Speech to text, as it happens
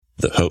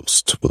The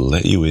host will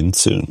let you in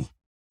soon.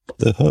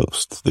 The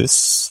host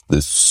this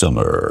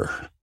summer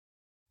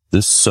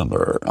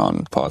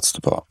on Parts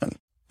Department.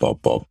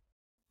 Bob.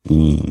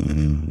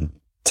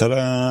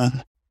 Ta-da!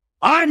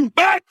 I'm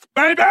back,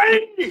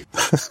 baby!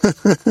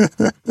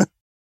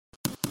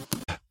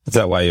 Is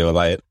that why you were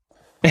late?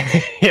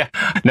 Yeah.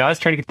 No, I was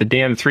trying to get the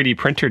damn 3D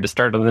printer to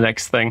start on the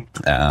next thing.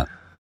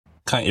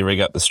 Can't you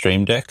rig up the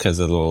Stream Deck as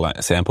a little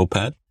sample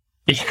pad?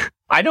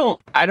 I don't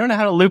know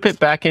how to loop it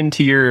back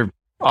into your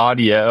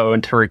audio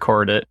and to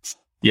record it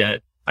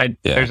yet.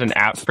 There's an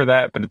app for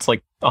that, but it's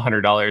like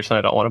 $100 and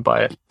I don't want to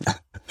buy it.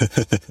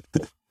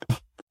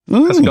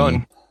 How's it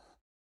going?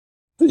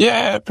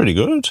 Yeah, pretty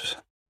good.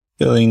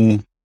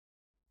 Feeling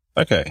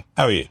okay.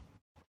 How are you?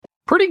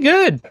 Pretty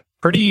good.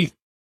 Pretty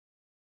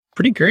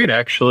great,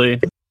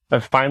 actually.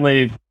 I've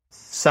finally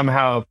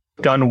somehow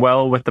done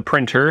well with the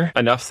printer,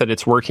 enough that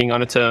it's working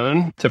on its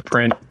own to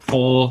print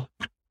full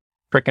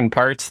frickin'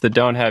 parts that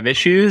don't have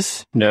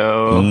issues.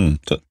 No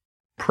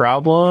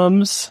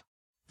problems.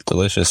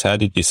 Delicious. How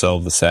did you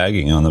solve the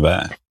sagging on the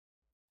back?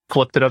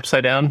 Flipped it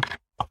upside down.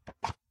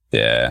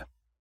 Yeah.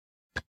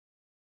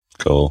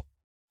 Cool.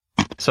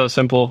 So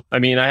simple. I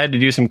mean, I had to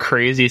do some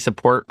crazy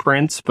support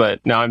prints, but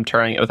now I'm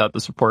trying it without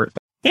the support.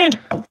 Yeah.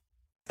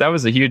 That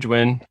was a huge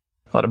win.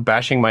 A lot of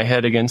bashing my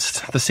head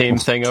against the same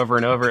thing over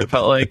and over, it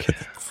felt like.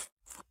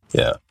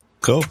 Yeah.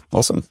 Cool.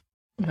 Awesome.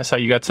 I saw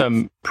you got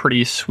some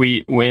pretty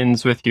sweet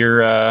wins with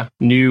your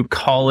new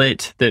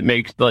collet that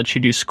lets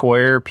you do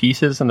square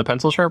pieces in the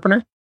pencil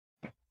sharpener.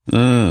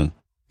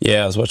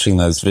 Yeah, I was watching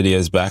those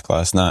videos back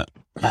last night.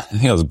 I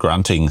think I was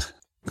grunting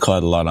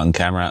quite a lot on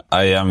camera.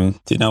 Do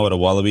you know what a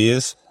wallaby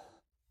is?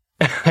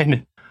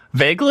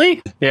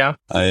 Vaguely? Yeah.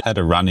 I had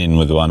a run-in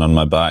with one on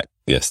my bike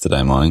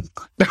yesterday morning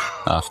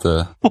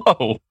after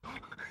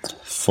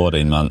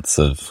 14 months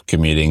of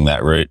commuting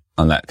that route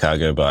on that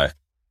cargo bike.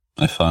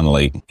 I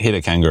finally hit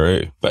a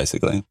kangaroo,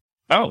 basically.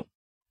 Oh,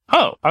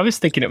 I was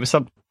thinking it was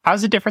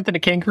how's it different than a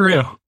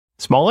kangaroo?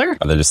 Smaller?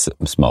 Oh, they're just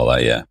smaller,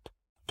 yeah.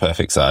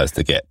 Perfect size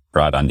to get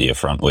right under your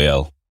front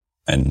wheel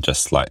and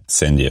just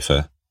send you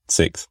for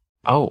 6.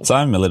 Oh. So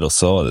I'm a little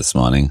sore this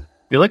morning.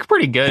 You look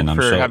pretty good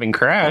for having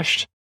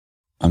crashed.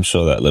 I'm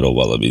sure that little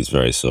wallaby's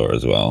very sore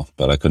as well,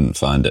 but I couldn't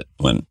find it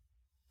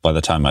by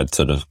the time I'd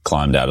sort of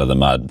climbed out of the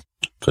mud,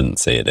 couldn't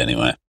see it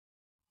anyway.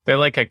 They're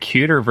like a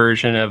cuter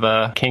version of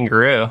a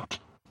kangaroo.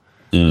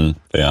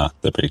 They are.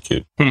 They're pretty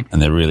cute.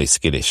 And they're really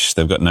skittish.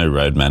 They've got no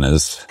road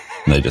manners.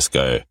 And they just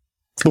go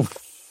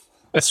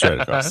straight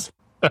across.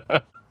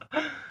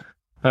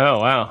 Oh,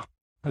 wow.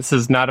 This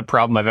is not a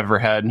problem I've ever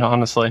had,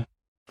 honestly.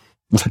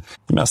 You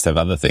must have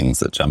other things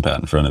that jump out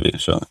in front of you,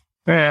 surely.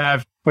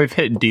 Yeah, we've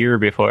hit deer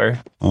before.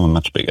 Oh,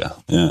 much bigger.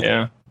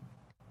 Yeah.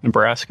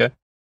 Nebraska.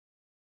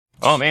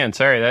 Oh, man,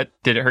 sorry.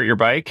 Did it hurt your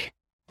bike?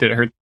 Did it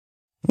hurt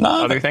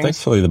other things?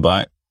 Thankfully the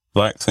bike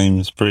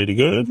seems pretty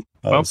good.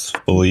 I was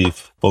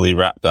fully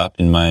wrapped up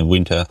in my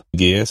winter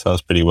gear, so I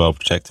was pretty well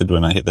protected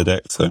when I hit the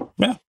deck. So,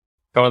 yeah.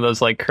 One of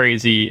those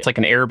crazy, it's like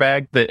an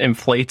airbag that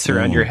inflates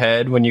around your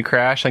head when you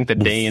crash. I think the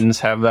Danes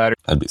have that.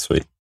 That'd be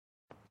sweet.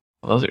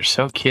 Well, those are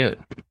so cute.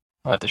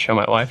 I'll have to show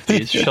my wife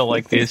these. She'll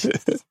like these.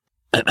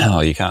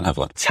 Oh, you can't have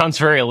one. Sounds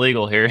very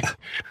illegal here.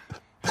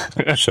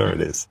 Sure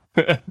it is.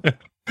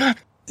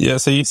 Yeah,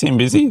 so you seem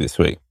busy this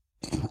week.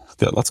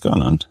 Got lots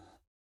going on.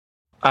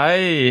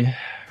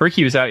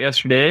 Ricky was out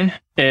yesterday,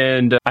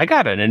 and I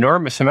got an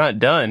enormous amount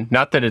done.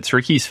 Not that it's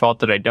Ricky's fault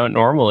that I don't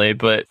normally,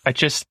 but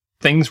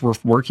things were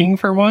working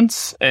for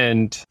once.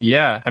 And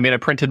yeah, I mean, I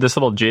printed this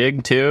little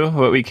jig too,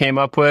 what we came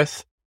up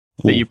with,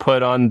 that you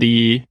put on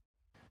the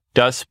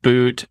dust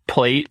boot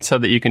plate so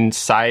that you can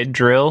side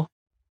drill.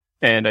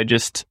 And I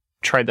just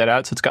tried that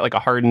out. So it's got like a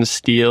hardened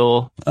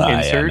steel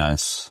insert. Yeah,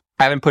 nice.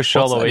 I haven't pushed it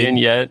all the way in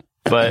yet,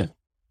 but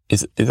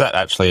is that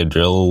actually a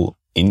drill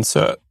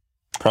insert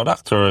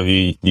product, or have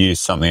you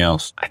used something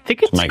else? I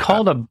think it's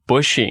called a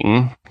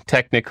bushing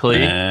technically,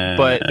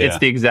 but it's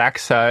the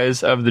exact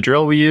size of the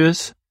drill we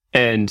use,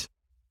 and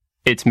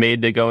it's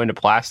made to go into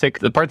plastic.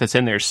 The part that's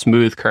in there is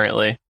smooth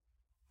currently,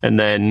 and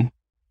then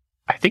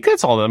I think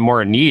that's all the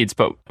more it needs,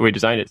 but we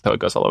designed it so it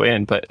goes all the way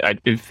in, but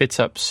it fits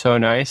up so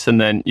nice, and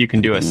then you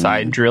can do a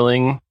side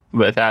drilling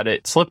without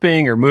it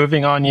slipping or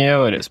moving on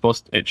you, and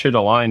it should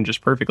align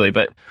just perfectly.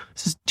 But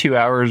this is 2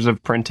 hours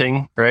of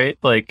printing, right?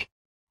 Like,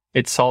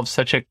 it solves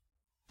such a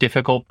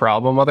difficult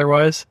problem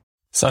otherwise.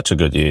 Such a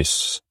good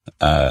use.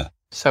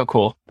 So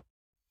cool.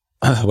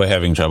 We're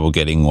having trouble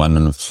getting one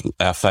of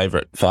our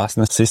favorite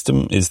fastener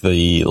system is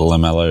the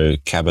Lamello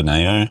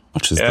Cabineo,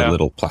 which is the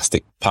little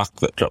plastic puck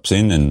that drops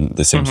in, and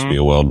there seems to be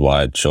a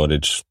worldwide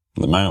shortage.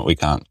 At the moment, we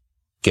can't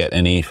get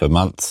any for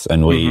months,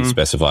 and we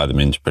specify them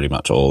into pretty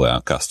much all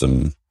our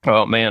custom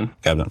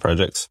cabinet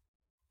projects.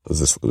 There's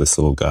this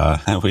little guy,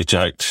 and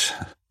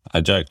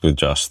I joked with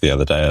Josh the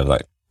other day,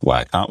 like,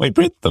 why can't we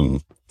print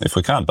them? If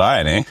we can't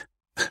buy any,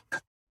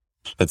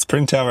 let's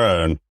print our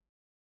own,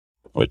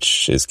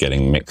 which is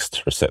getting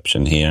mixed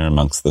reception here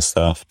amongst the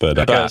staff.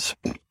 But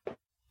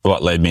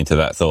what led me to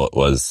that thought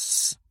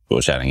was we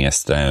were chatting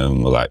yesterday,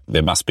 and we're like,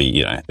 there must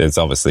be, there's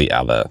obviously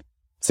other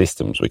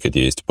systems we could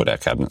use to put our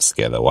cabinets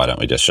together. Why don't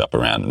we just shop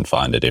around and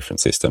find a different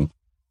system?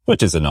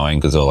 Which is annoying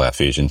because all our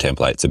Fusion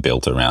templates are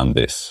built around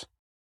this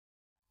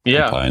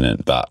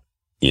component. But,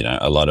 you know,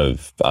 a lot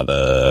of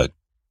other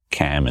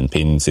cam and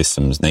pin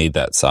systems need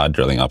that side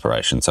drilling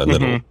operation. So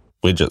little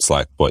widgets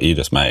like what you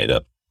just made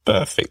are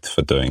perfect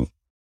for doing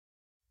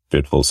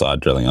beautiful side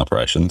drilling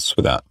operations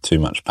without too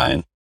much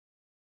pain.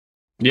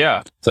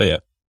 Yeah. So, yeah.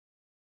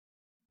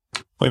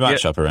 We might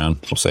shop around.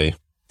 We'll see.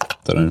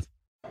 Don't know.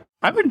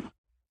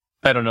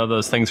 I don't know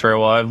those things very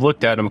well. I've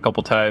looked at them a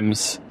couple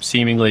times,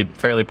 seemingly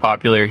fairly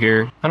popular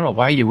here. I don't know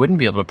why you wouldn't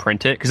be able to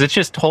print it, because it's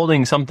just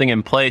holding something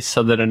in place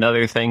so that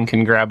another thing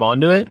can grab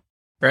onto it,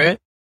 right?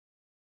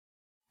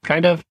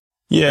 Kind of.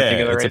 Yeah,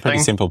 it's a pretty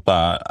simple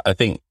part. I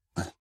think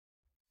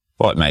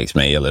what makes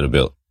me a little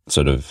bit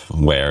sort of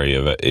wary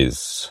of it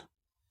is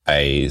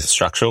A,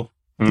 structural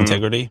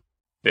integrity.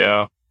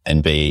 Yeah.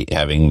 And B,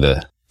 having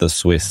the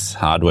Swiss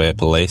hardware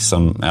police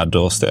on our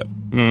doorstep.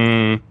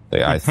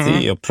 I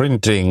see you're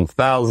printing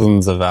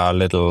thousands of our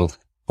little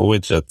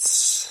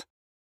widgets.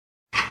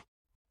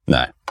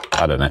 No,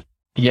 I don't know.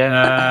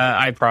 Yeah,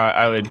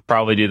 I would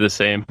probably do the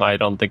same. I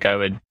don't think I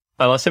would,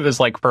 unless it was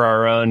like for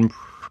our own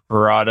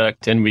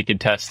product and we could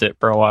test it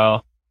for a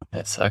while.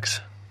 That sucks.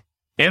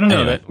 I don't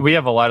know. That we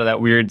have a lot of that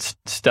weird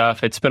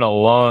stuff. It's been a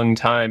long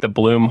time. The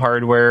Bloom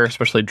hardware,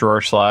 especially drawer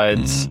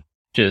slides,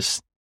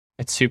 it's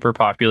super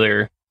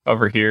popular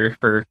over here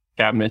for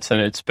cabinets,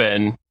 and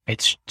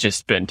it's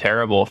just been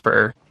terrible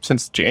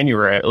since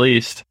January at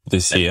least.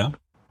 This year?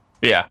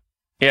 Yeah.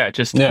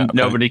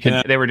 Nobody could.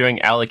 Yeah. They were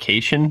doing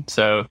allocation,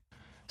 so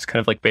it's kind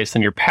of like based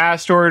on your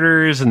past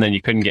orders, and then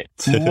you couldn't get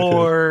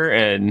more.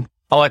 And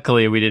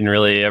luckily, we didn't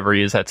really ever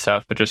use that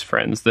stuff, but just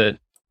friends that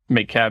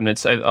make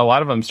cabinets. A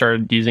lot of them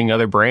started using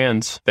other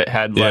brands that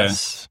had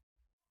less.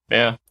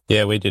 Yeah.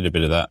 Yeah, we did a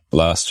bit of that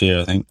last year.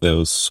 I think there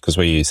was because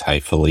we use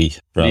Hayfully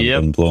rather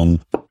than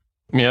Bloom.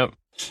 Yep.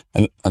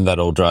 And that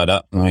all dried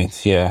up. I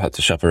had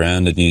to shop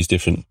around and use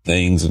different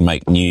things and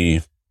make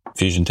new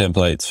Fusion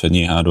templates for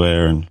new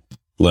hardware and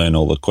learn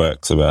all the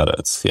quirks about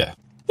it.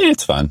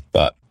 It's fun.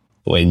 But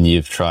when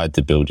you've tried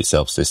to build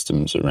yourself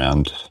systems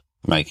around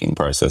making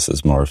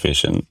processes more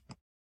efficient,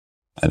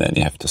 and then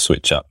you have to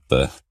switch up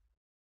the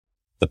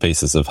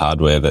pieces of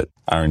hardware that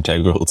are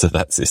integral to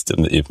that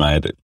system that you've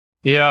made,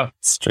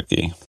 it's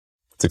tricky.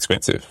 It's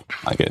expensive,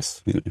 I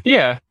guess.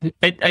 Yeah.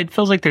 It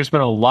feels like there's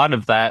been a lot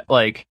of that,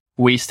 like,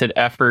 wasted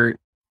effort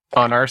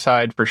on our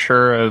side for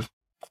sure of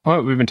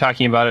we've been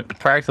talking about it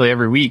practically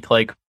every week,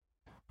 like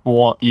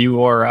you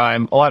or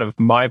I'm a lot of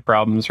my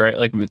problems, right?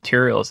 Like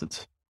materials,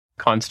 it's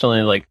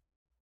constantly like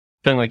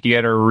feeling like you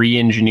got to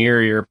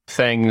re-engineer your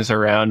things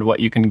around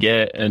what you can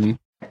get, and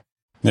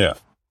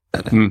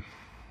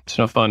it's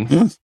no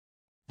fun.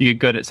 You get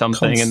good at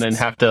something and then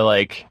have to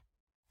like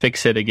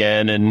fix it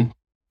again, and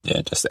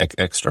just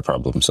extra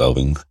problem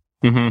solving.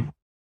 So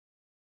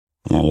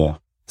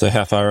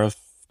how far off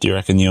do you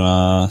reckon you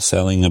are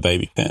selling a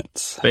baby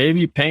pants?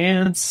 Baby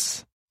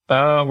pants?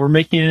 We're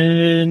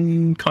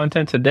making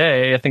content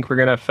today. I think we're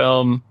going to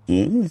film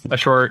a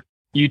short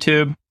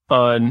YouTube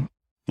on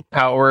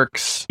how it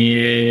works,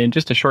 and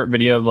just a short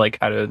video of like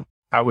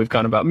how we've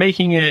gone about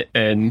making it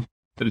and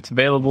that it's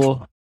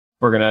available.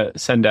 We're going to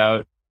send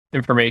out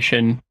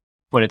information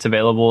when it's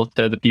available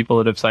to the people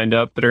that have signed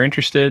up that are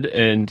interested.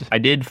 And I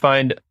did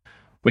find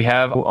we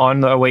have on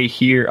the way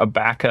here a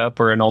backup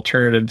or an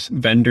alternative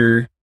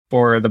vendor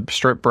for the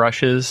strip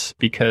brushes,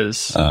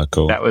 because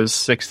that was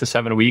 6 to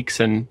 7 weeks,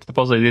 and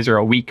supposedly these are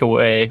a week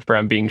away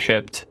from being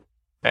shipped.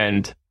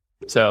 And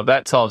so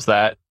that solves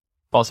that.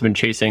 I've also been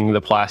chasing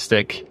the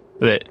plastic.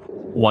 That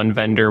one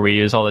vendor we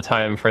use all the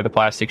time for the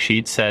plastic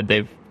sheets said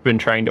they've been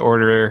trying to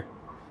order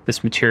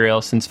this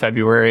material since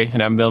February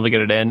and I haven't been able to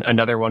get it in.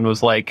 Another one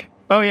was like,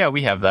 oh yeah,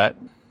 we have that.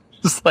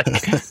 Just like,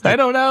 I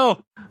don't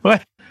know.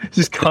 What?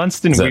 Just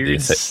constant weird.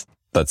 That's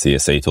the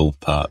acetyl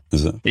part,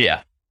 is it?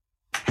 Yeah.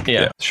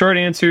 Short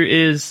answer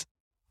is,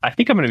 I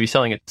think I'm going to be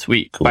selling it this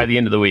week, by the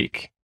end of the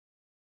week.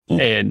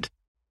 And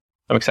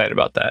I'm excited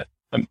about that.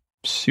 I'm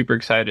super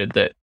excited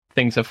that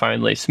things have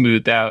finally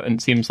smoothed out and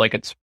it seems like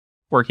it's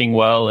working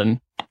well. And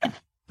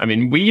I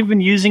mean, we've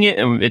been using it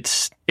and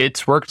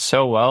it's worked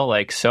so well,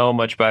 like so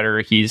much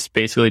better. He's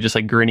basically just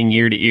like grinning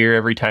ear to ear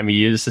every time he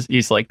uses.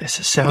 He's like, this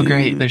is so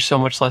great. There's so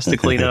much less to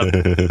clean up.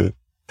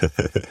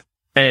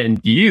 And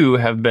you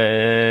have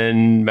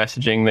been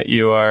messaging that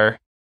you are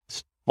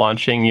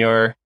launching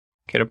your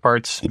Kit of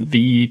Parts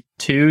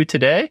V2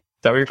 today. Is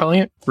that what you're calling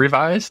it?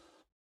 Revised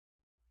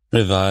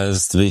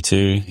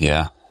V2,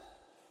 yeah.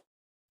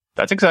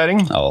 That's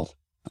exciting. I'll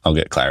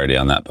get clarity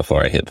on that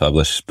before I hit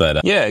publish.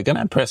 But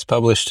gonna press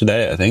publish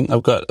today, I think.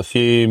 I've got a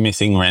few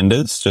missing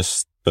renders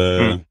just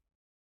for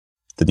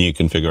the new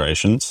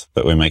configurations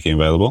that we're making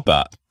available.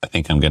 But I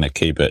think I'm going to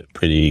keep it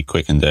pretty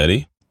quick and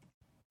dirty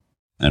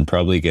and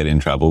probably get in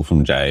trouble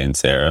from Jay and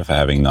Sarah for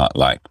having not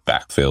like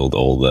backfilled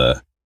all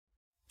the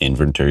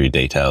inventory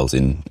details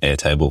in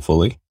Airtable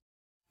fully.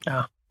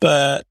 Yeah.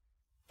 But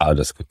I'll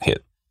just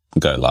hit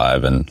go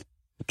live and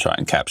try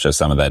and capture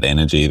some of that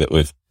energy that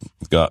we've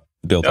got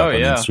built up on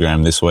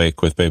Instagram this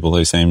week with people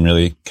who seem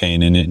really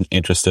keen and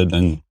interested,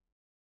 and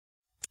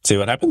see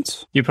what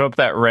happens. You put up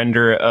that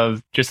render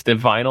of just the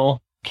vinyl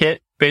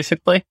kit,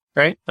 basically,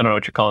 right? I don't know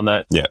what you're calling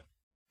that. Yeah.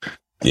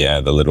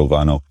 Yeah, the little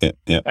vinyl kit.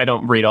 Yeah. I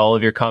don't read all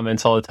of your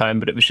comments all the time,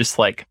 but it was just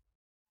like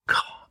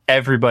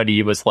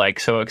everybody was like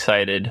so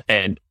excited.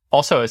 And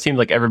also it seemed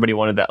like everybody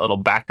wanted that little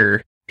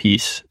backer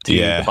piece to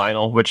the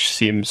vinyl, which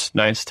seems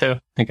nice too.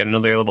 I got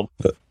another little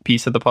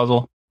piece of the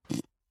puzzle.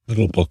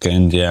 Little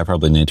bookend. Yeah, I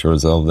probably need to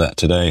resolve that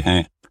today.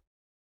 Hey.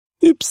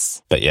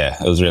 Oops. But yeah,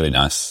 it was really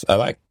nice. I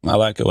like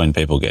it when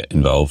people get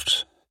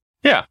involved.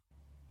 Yeah.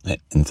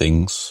 In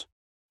things.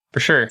 For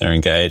sure. They're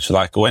engaged.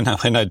 Like when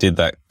I did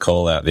that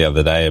call out the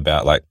other day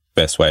about like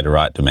best way to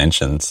write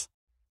dimensions,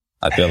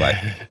 I feel like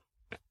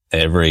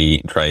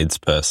every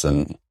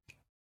tradesperson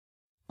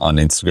on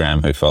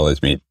Instagram who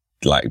follows me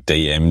like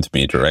DM'd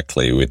me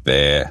directly with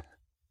their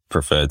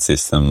preferred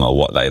system or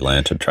what they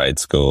learnt at trade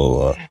school.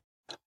 Or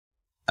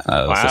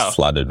I was just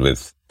flooded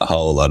with a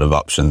whole lot of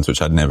options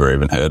which I'd never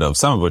even heard of,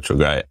 some of which were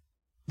great.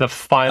 The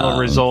final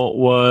result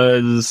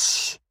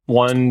was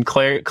one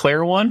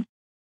clear one?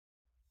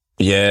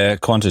 Yeah,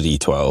 quantity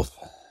 12.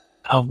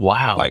 Oh,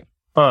 wow. Like,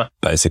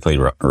 basically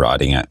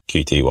writing at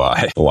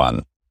QTY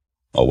 1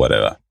 or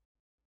whatever.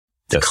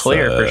 Just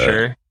clear for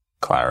sure.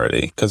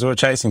 Clarity. Because we're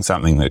chasing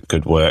something that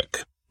could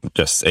work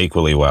just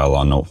equally well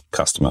on a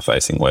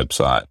customer-facing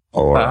website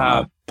or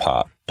on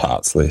a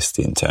parts list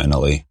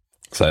internally,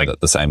 so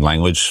that the same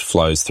language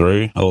flows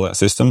through all our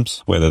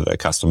systems, whether they're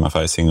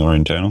customer-facing or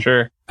internal.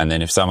 Sure. And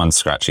then if someone's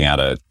scratching out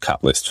a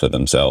cut list for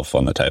themselves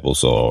on the table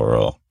saw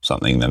or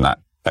something, then that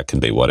can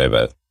be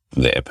whatever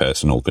their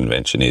personal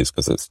convention is,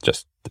 because it's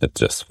just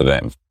for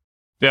them.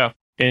 Yeah,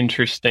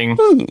 interesting.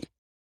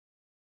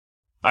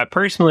 I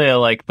personally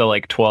like the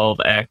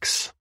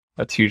 12X.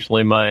 That's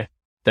usually my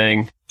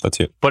thing. That's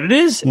it. But it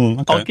is.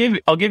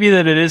 Okay. I'll give you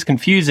that it is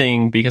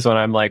confusing, because when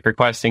I'm like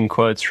requesting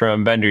quotes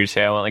from vendors,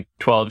 say I want like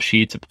 12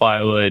 sheets of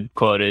plywood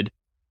quoted,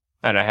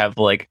 and I have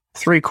like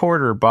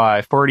 3/4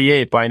 by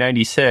 48 by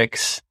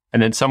 96.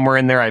 And then somewhere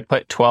in there, I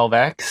put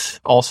 12X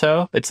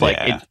also. It's like,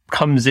 it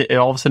comes in,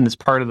 all of a sudden it's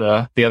part of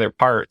the other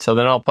part. So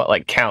then I'll put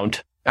like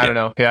count. I don't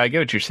know. Yeah, I get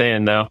what you're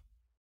saying though.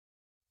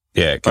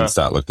 Yeah, it can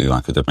start looking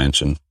like a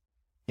dimension.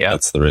 Yeah.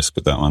 That's the risk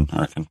with that one, I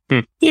reckon.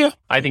 Yeah.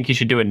 I think you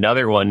should do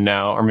another one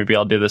now, or maybe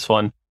I'll do this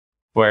one,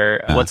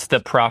 where what's the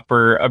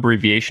proper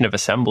abbreviation of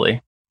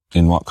assembly?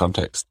 In what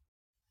context?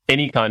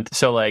 Any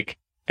so like,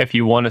 if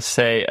you want to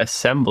say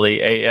assembly,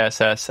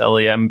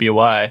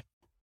 ASSLEMBY,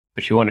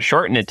 but you want to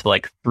shorten it to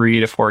like 3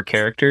 to 4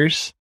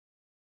 characters,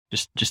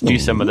 just do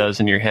some of those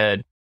in your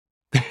head.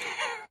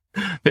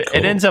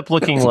 It ends up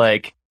looking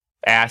like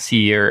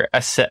ASCII or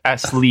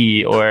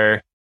ASLI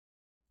or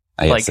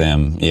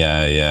ASM.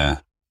 Yeah.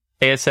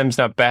 ASM's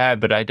not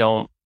bad, but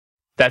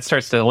that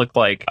starts to look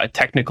like a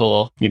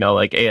technical,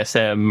 like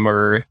ASM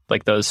or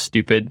like those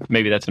stupid,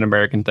 maybe that's an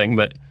American thing,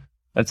 but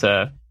that's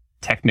a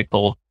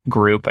technical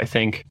group, I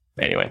think.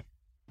 Anyway.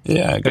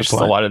 Yeah, there's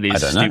just a lot of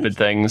these stupid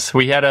things.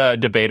 We had a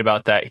debate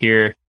about that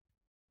here.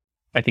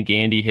 I think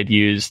Andy had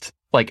used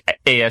like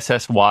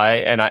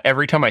ASSY, and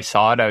every time I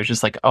saw it, I was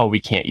just like, "Oh, we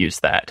can't use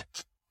that."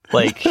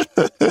 Like,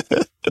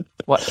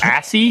 what?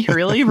 ASCII?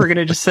 Really? We're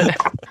gonna just say?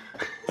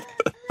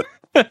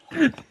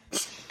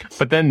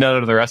 But then none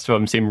of the rest of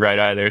them seem right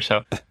either.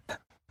 So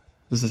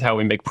this is how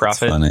we make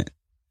profit.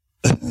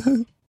 That's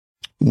funny.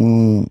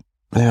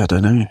 Yeah, I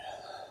don't know.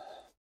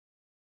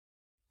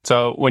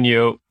 So when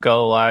you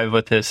go live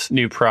with this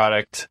new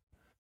product,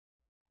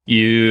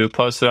 you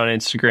post it on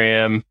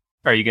Instagram.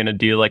 Are you going to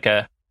do like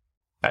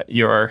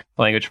your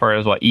language for it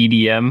is what,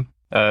 EDM,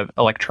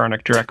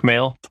 electronic direct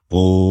mail?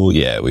 Oh,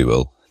 yeah, we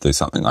will do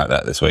something like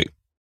that this week.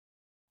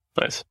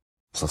 Nice.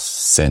 So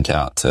sent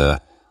out to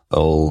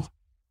all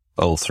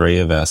 3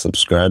 of our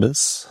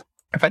subscribers.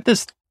 I've had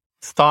this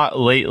thought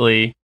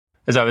lately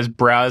as I was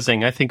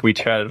browsing. I think we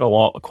chatted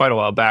quite a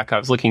while back. I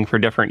was looking for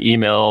different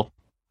email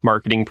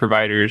marketing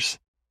providers.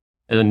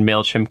 And then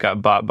MailChimp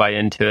got bought by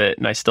Intuit,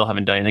 and I still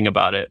haven't done anything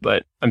about it.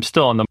 But I'm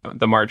still on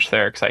the march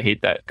there because I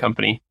hate that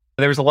company.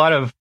 There was a lot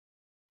of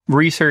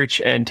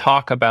research and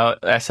talk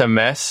about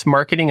SMS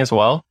marketing as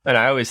well. And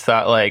I always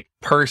thought, like,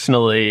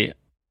 personally,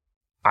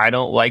 I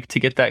don't like to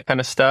get that kind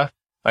of stuff.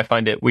 I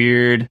find it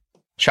weird.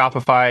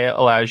 Shopify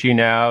allows you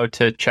now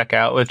to check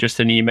out with just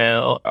an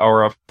email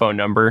or a phone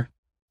number.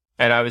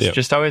 And I was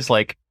just always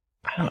like,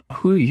 I don't know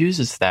who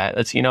uses that.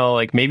 That's,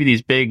 like maybe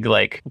these big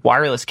like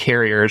wireless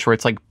carriers where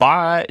it's like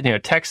buy,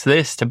 text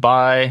this to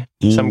buy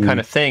some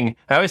kind of thing.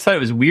 I always thought it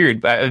was weird,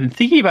 but I've been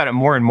thinking about it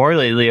more and more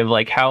lately of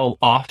like how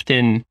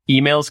often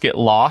emails get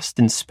lost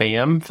in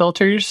spam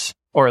filters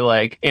or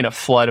like in a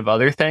flood of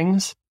other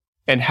things,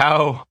 and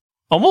how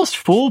almost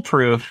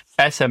foolproof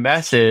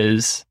SMS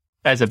is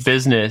as a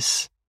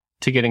business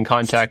to get in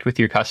contact with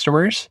your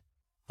customers.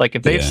 Like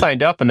if they've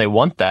signed up and they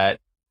want that,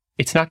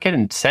 it's not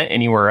getting sent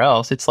anywhere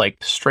else. It's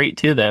like straight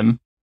to them.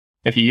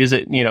 If you use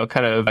it,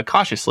 kind of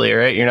cautiously,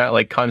 right? You're not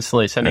like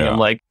constantly sending them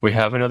like, we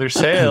have another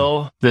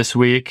sale this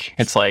week.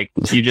 It's like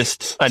you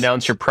just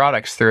announce your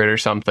products through it or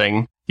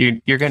something.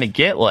 You're going to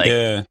get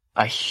like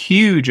a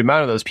huge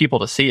amount of those people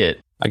to see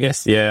it. I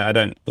guess, yeah, I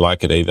don't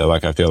like it either.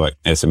 Like, I feel like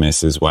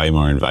SMS is way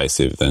more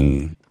invasive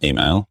than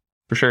email.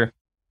 For sure.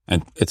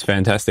 And it's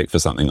fantastic for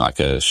something like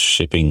a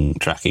shipping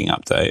tracking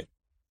update.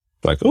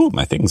 Like, oh,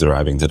 my thing's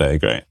arriving today,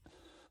 great.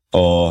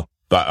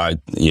 But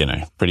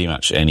pretty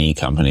much any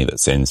company that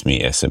sends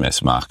me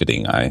SMS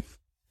marketing, I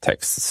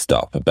text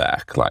stop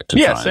back, like to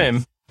try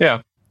same.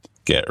 Yeah.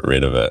 Get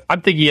rid of it.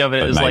 I'm thinking of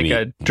it as like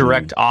a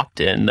direct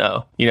opt-in,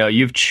 though.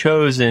 You've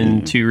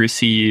chosen to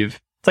receive.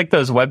 It's like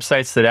those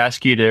websites that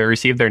ask you to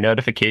receive their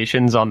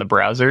notifications on the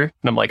browser,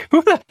 and I'm like,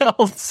 who the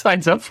hell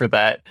signs up for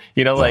that?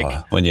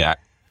 When you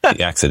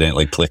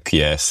accidentally click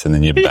yes, and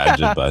then you're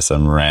badgered by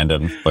some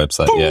random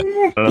website.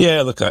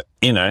 Yeah. Look,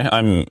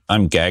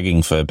 I'm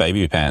gagging for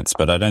baby pants,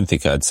 but I don't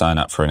think I'd sign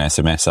up for an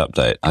SMS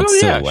update. I'd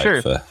still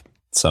wait for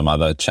some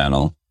other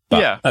channel.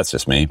 But that's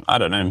just me. I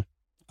don't know.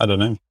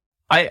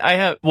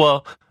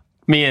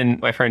 Me and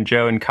my friend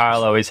Joe and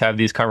Kyle always have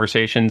these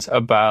conversations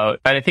about,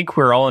 and I think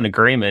we're all in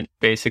agreement,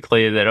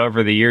 basically, that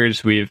over the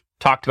years we've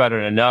talked about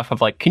it enough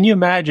of like, can you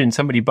imagine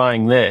somebody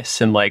buying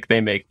this and like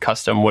they make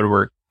custom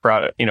woodwork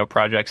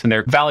projects and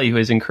their value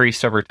has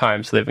increased over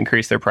time, so they've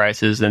increased their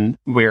prices, and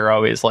we're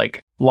always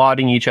like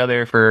lauding each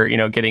other for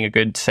getting a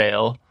good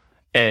sale.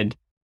 And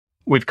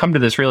we've come to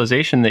this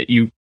realization that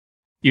you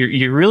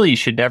really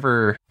should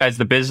never, as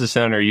the business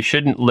owner, you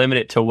shouldn't limit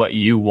it to what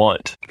you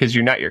want, because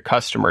you're not your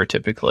customer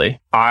typically.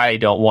 I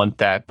don't want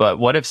that, but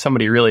what if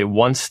somebody really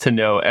wants to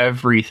know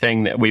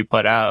everything that we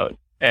put out?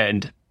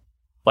 And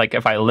like,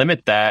 if I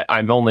limit that,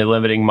 I'm only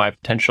limiting my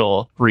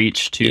potential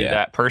reach to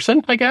that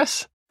person, I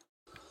guess.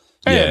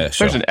 And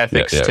there's an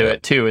ethics to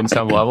it too, in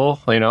some level,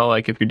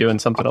 like if you're doing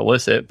something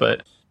illicit,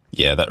 but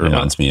yeah, that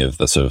reminds me of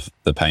the sort of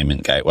the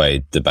payment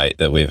gateway debate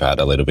that we've had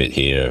a little bit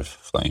here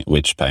of like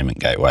which payment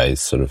gateways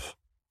sort of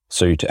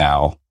suit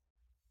our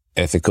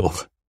ethical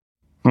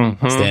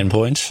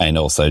standpoint, and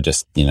also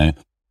just,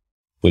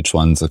 which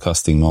ones are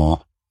costing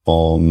more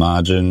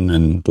margin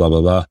and blah,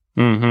 blah, blah.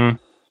 Mm-hmm.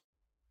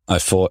 I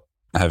fought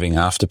having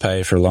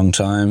Afterpay for a long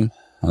time.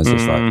 I was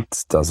just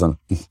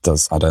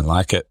like, I don't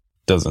like it.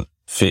 Doesn't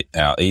fit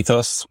our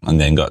ethos, and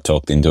then got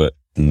talked into it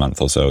a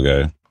month or so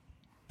ago.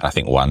 I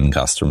think one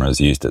customer has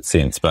used it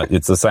since, but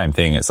it's the same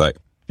thing. It's like,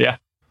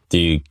 do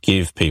you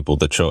give people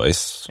the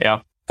choice?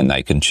 Yeah. And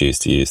they can choose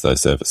to use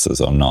those services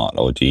or not,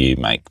 or do you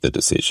make the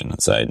decision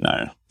and say,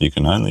 no, you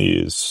can only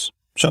use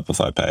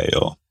Shopify Pay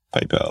or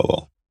PayPal?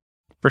 Or...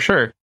 For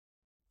sure.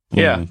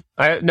 Yeah.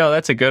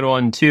 That's a good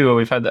one too.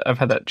 I've had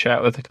that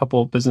chat with a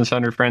couple of business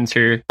owner friends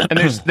here, and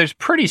there's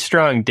pretty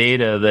strong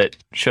data that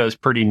shows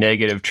pretty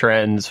negative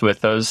trends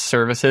with those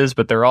services,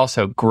 but they're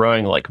also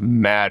growing like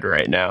mad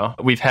right now.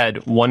 We've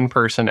had one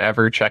person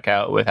ever check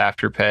out with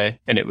Afterpay,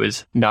 and it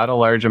was not a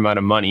large amount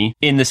of money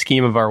in the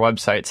scheme of our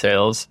website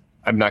sales.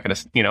 I'm not going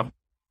to,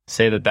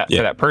 say that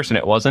for that person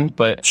it wasn't,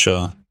 but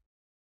sure.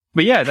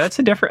 But yeah, that's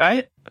a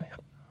different.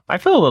 I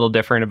feel a little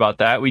different about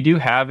that. We do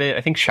have it.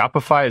 I think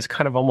Shopify has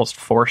kind of almost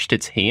forced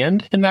its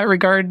hand in that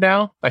regard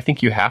now. I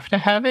think you have to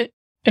have it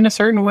in a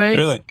certain way.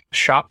 Really?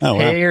 Shop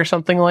Pay or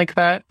something like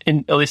that.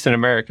 At least in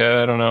America,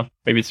 I don't know.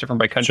 Maybe it's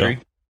different by country.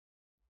 Sure.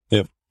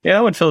 Yep. Yeah,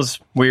 that one feels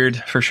weird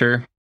for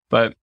sure,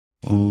 but.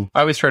 I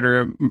always try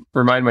to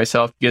remind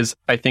myself, because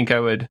I think I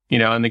would,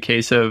 in the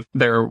case of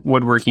their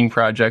woodworking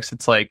projects,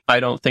 it's like, I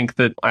don't want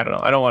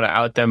to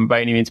out them by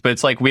any means, but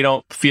it's like, we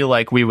don't feel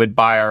like we would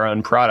buy our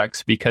own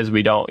products because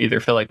we don't either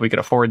feel like we could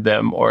afford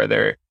them or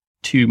they're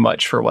too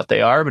much for what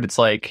they are. But it's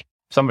like,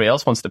 if somebody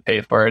else wants to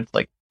pay for it, it's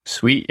like,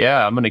 sweet.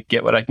 Yeah, I'm going to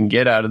get what I can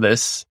get out of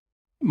this,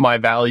 my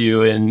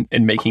value in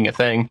making a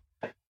thing.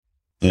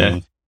 Yeah.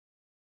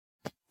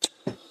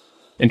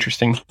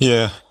 Interesting.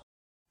 Yeah.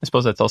 I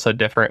suppose that's also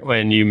different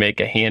when you make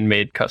a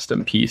handmade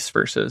custom piece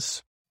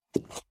versus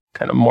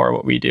kind of more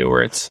what we do,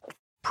 where it's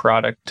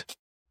product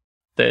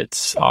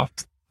that's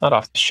not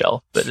off the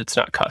shelf, but it's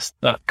not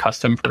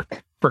custom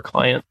for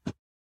client.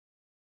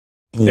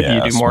 Yeah,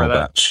 if you do more of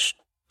that.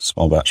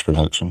 Small batch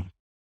production.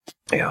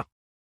 Yeah.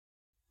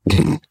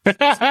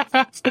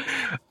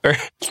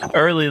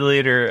 Early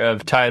leader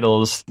of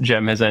titles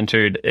Jem has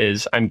entered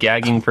is I'm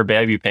gagging for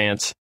baby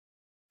pants.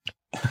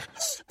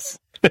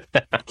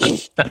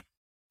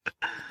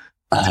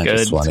 I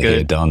just want to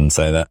hear Don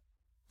say that.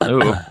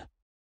 Ooh,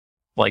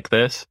 like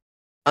this.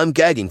 I'm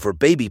gagging for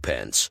baby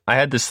pants. I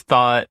had this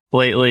thought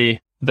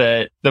lately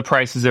that the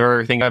prices of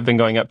everything have been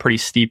going up pretty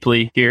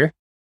steeply here.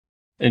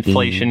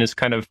 Inflation is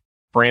kind of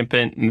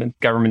rampant, and the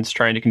government's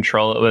trying to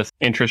control it with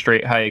interest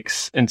rate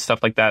hikes and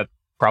stuff like that.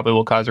 Probably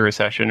will cause a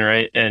recession,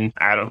 right? And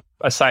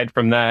aside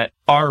from that,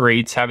 our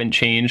rates haven't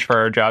changed for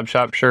our job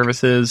shop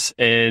services,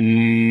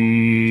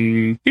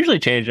 and usually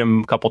change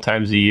them a couple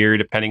times a year,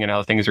 depending on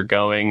how things are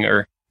going,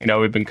 or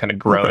we've been kind of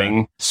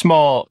growing.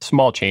 Small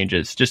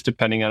changes, just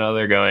depending on how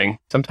they're going.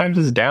 Sometimes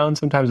it's down,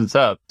 sometimes it's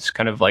up. It's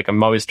kind of like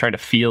I'm always trying to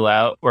feel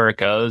out where it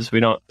goes.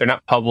 They're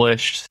not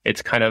published.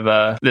 It's kind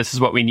of this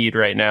is what we need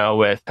right now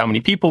with how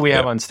many people we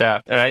have on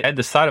staff. And I had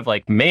this thought of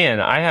like, man,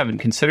 I haven't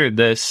considered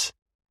this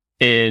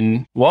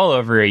in well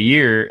over a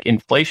year.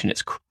 Inflation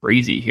is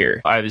crazy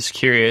here. I was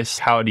curious,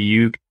 how do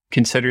you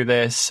consider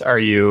this? Are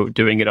you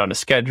doing it on a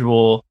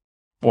schedule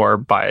or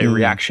by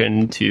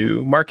reaction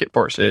to market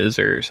forces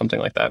or something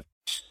like that?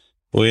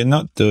 We're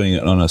not doing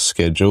it on a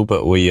schedule,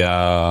 but we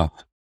are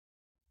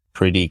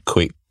pretty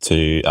quick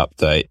to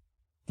update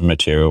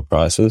material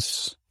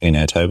prices in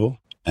Airtable,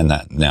 and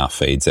that now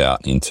feeds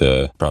out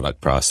into product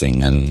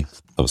pricing and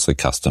obviously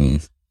custom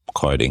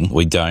quoting.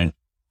 We don't.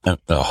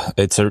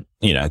 It's a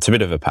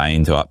bit of a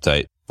pain to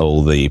update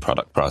all the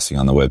product pricing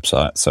on the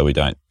website, so we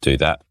don't do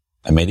that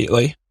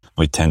immediately.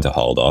 We tend to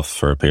hold off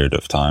for a period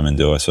of time and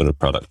do a sort of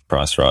product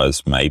price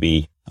rise,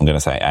 maybe I'm going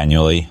to say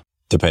annually,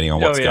 depending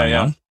on what's going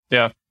on.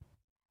 Yeah.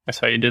 That's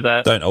how you do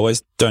that. Don't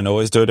always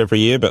do it every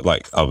year, but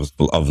like of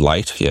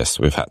late, yes,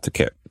 we've had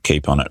to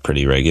keep on it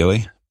pretty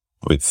regularly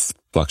with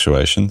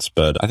fluctuations.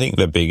 But I think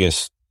the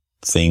biggest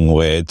thing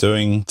we're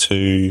doing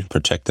to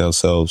protect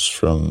ourselves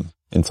from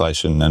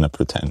inflation and a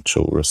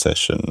potential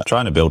recession,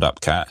 trying to build up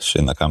cash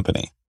in the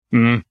company.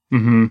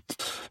 Mm-hmm.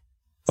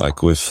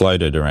 Like we've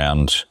floated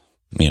around,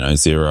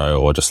 zero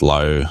or just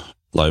low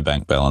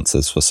bank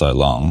balances for so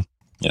long.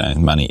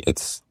 Money,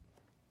 it's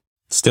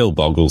still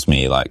boggles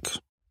me like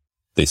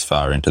this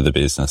far into the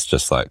business,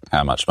 just like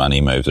how much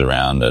money moves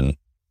around and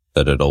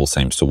that it all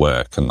seems to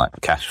work, and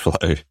like cash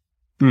flow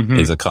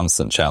is a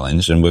constant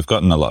challenge, and we've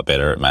gotten a lot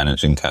better at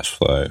managing cash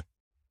flow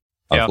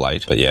of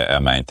late. But yeah,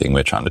 our main thing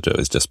we're trying to do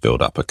is just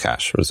build up a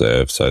cash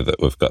reserve so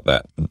that we've got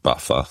that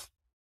buffer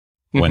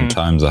when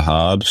times are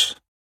hard.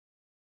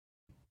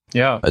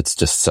 Yeah. It's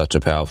just such a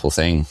powerful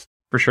thing.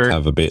 For sure. To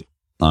have a bit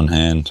on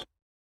hand.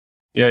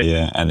 Yeah.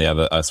 Yeah. And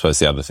I suppose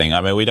the other thing,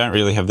 I mean, we don't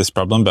really have this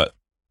problem, but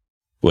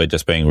we're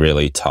just being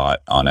really tight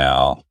on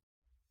our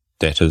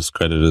debtors,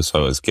 creditors. I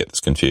always get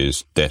this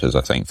confused. Debtors,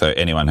 I think. So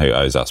anyone who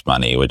owes us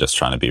money, we're just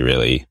trying to be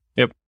really,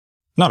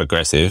 not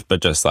aggressive,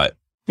 but just like,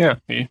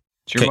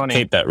 it's your money.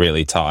 Keep that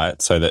really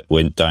tight so that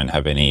we don't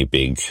have any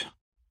big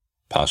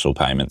partial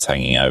payments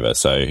hanging over.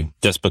 So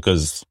just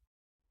because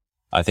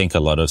I think a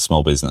lot of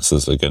small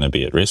businesses are going to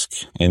be at risk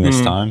in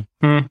this time.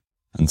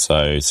 And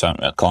so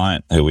a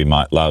client who we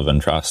might love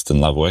and trust and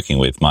love working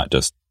with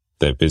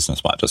their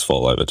business might just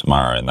fall over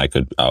tomorrow, and they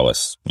could owe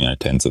us,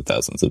 tens of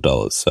thousands of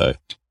dollars. So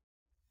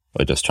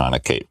we're just trying to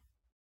keep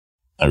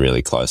a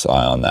really close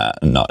eye on that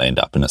and not end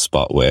up in a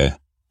spot where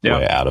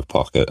we're out of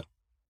pocket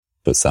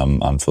for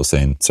some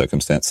unforeseen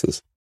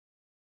circumstances.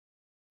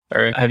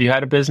 All right. Have you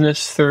had a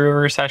business through a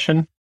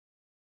recession?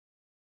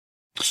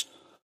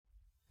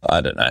 I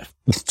don't know.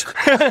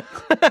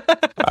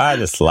 I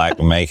just like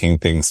making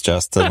things,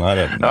 Justin. I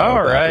don't know.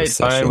 All right,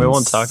 fine. We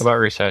won't talk about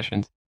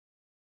recessions.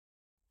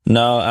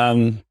 No, I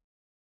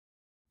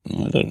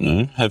don't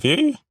know. Have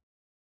you?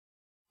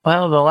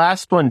 Well, the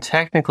last one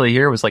technically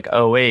here was like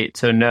 2008,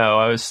 so no,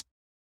 I was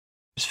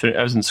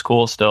in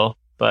school still.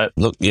 But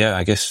look, yeah,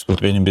 I guess we've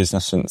been in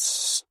business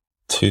since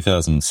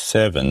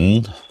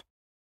 2007,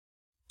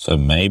 so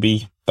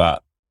maybe.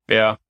 But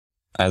yeah,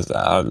 as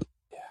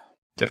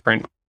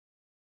different.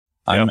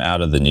 I'm out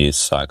of the news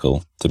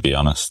cycle, to be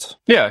honest.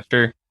 Yeah,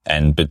 sure.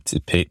 And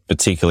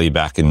particularly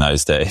back in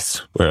those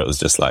days where it was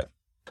just like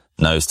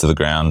nose to the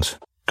ground,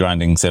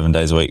 grinding 7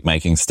 days a week,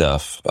 making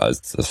stuff. I was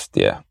just,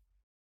 yeah.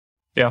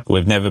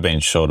 We've never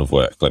been short of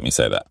work, let me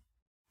say that.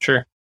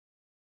 Sure.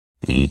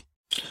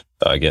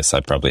 I guess I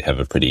probably have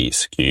a pretty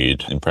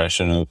skewed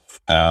impression of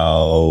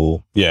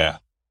how,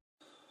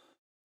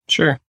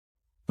 Sure.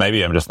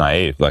 Maybe I'm just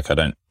naive. Like I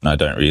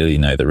don't really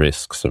know the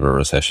risks of a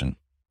recession.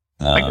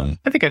 I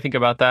think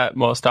about that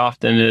most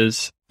often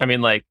is, I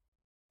mean, like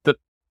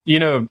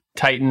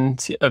Titan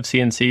of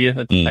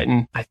CNC,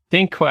 Titan. I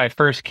think when I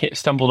first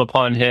stumbled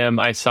upon him,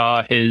 I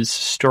saw his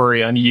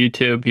story on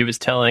YouTube. He was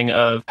telling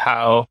of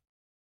how,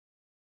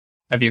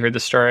 have you heard the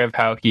story of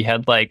how he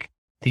had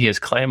his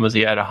claim was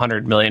he had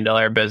 $100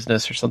 million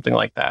business or something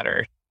like that,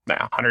 or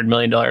 $100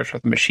 million worth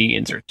of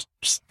machines or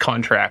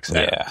contracts.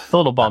 Yeah. It's a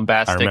little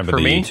bombastic I remember for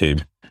the me.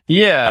 YouTube.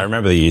 Yeah. I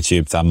remember the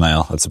YouTube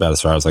thumbnail. That's about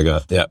as far as I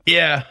got. Yeah.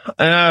 Yeah.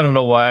 And I don't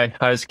know why.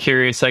 I was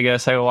curious, I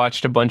guess. I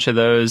watched a bunch of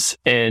those.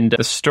 And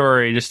the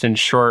story, just in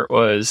short,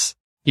 was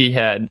he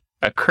had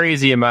a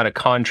crazy amount of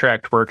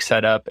contract work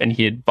set up, and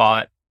he had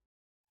bought,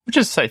 which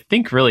is, I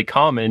think, really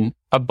common,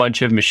 a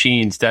bunch of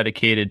machines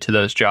dedicated to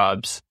those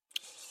jobs.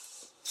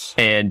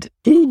 And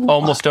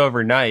almost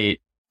overnight,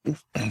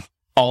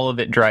 all of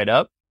it dried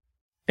up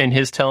in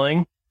his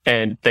telling.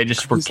 And they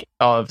just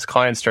all of his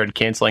clients started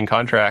canceling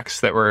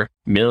contracts that were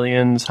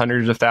millions,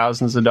 hundreds of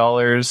thousands of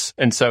dollars.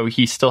 And so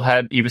he was still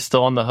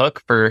on the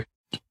hook for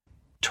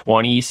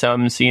 20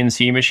 some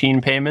CNC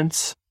machine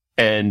payments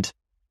and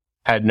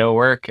had no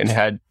work and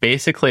had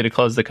basically to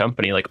close the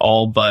company, like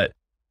all but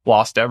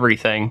lost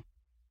everything.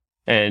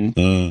 And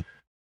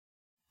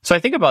so I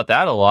think about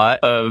that a lot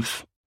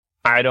of,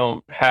 I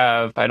don't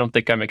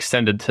think I'm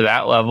extended to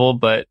that level,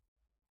 but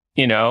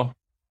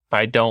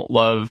I don't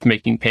love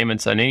making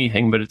payments on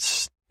anything, but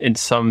it's in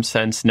some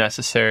sense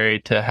necessary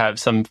to have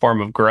some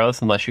form of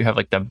growth unless you have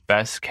the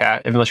best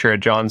unless you're a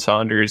John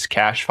Saunders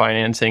cash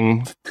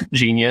financing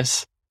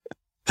genius.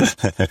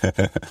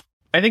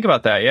 I think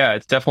about that. Yeah,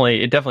 it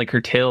definitely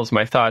curtails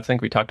my thoughts. I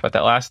think we talked about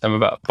that last time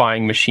about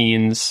buying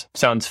machines.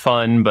 Sounds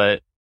fun,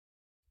 but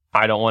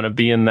I don't want to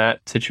be in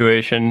that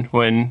situation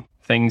when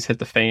things hit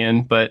the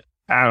fan. But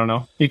I don't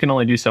know. You can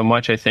only do so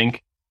much, I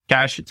think.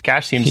 Cash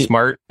seems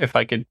smart if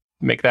I could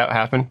make that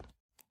happen.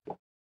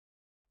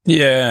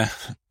 Yeah.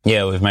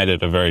 Yeah, we've made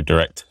it a very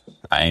direct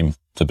aim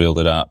to build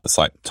it up. It's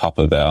like top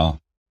of our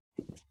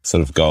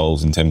sort of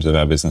goals in terms of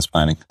our business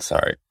planning.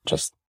 Sorry,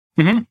 just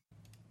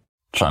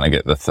trying to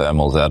get the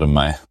thermals out of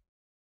my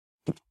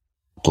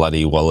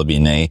bloody wallaby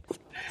knee.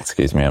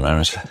 Excuse me a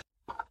moment.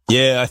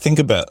 Yeah, I think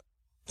about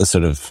the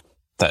sort of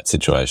that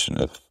situation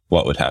of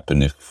what would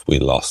happen if we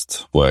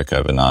lost work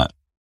overnight.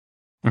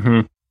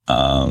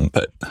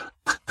 But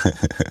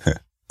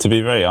to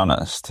be very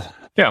honest,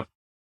 yeah,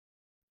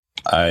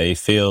 I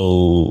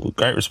feel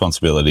great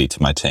responsibility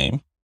to my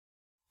team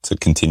to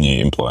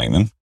continue employing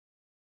them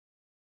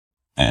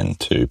and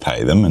to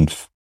pay them and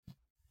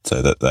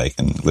so that they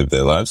can live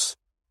their lives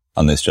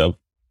on this job.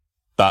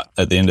 But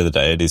at the end of the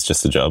day, it is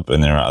just a job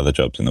and there are other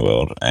jobs in the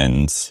world.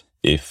 And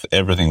if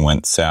everything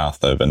went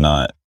south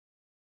overnight,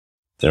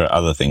 there are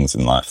other things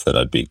in life that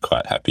I'd be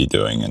quite happy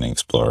doing and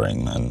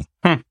exploring. And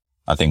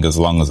I think as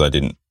long as I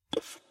didn't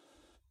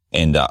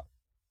end up,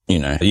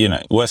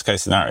 worst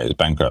case scenario is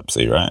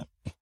bankruptcy, right?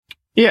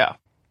 Yeah.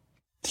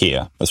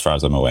 Here, as far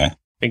as I'm aware.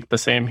 I think the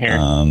same here.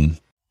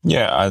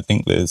 Yeah, I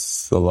think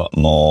there's a lot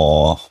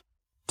more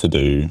to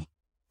do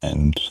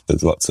and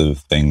there's lots of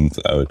things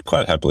I would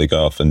quite happily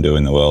go off and do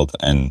in the world.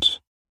 And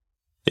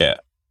yeah,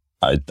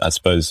 I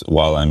suppose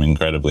while I'm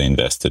incredibly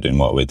invested in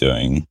what we're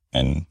doing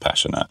and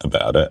passionate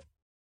about it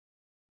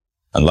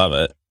and love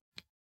it,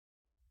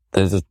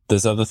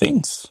 there's other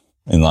things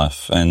in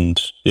life. And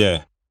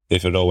yeah,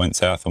 if it all went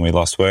south and we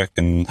lost work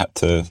and had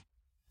to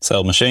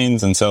sell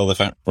machines and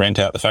rent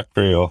out the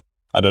factory, or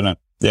I don't know.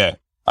 Yeah,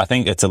 I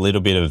think it's a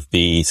little bit of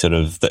the sort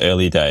of the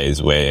early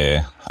days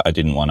where I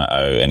didn't want to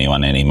owe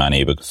anyone any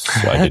money because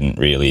I didn't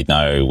really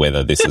know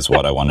whether this is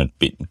what I wanted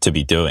to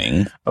be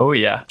doing. Oh,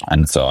 yeah.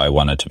 And so I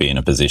wanted to be in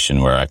a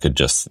position where I could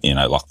just,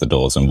 lock the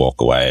doors and walk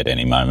away at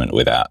any moment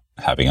without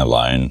having a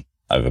loan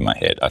over my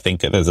head. I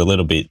think there's a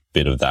little bit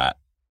of that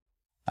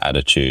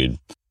attitude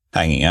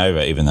hanging over,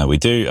 even though we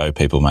do owe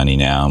people money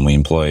now and we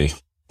employ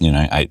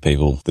 8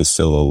 people, there's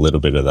still a little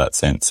bit of that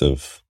sense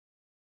of,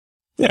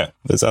 yeah,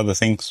 there's other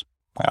things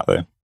out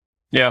there.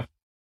 Yeah.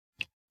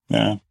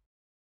 Yeah.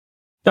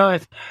 No,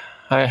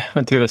 I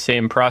went through the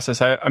same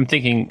process. I'm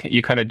thinking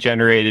you kind of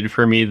generated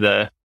for me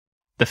the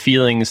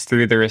feelings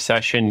through the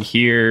recession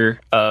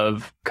here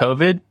of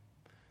COVID,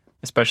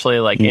 especially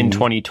like in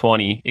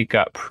 2020, it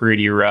got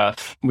pretty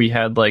rough. We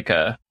had like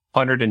a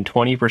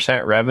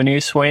 120% revenue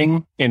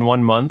swing in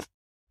 1 month.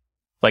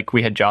 Like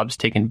we had jobs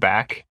taken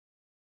back.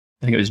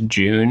 I think it was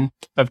June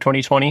of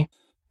 2020.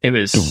 It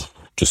was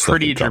just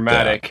pretty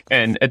dramatic.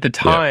 And at the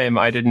time,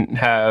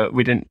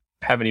 we didn't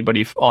have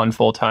anybody on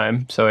full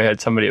time. So I had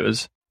somebody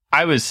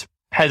I was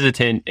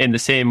hesitant in the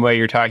same way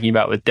you're talking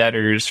about with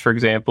debtors, for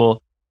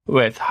example,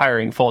 with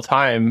hiring full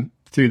time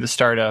through the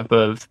startup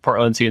of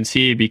Portland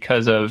CNC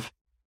because of,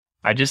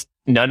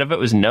 none of it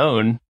was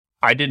known.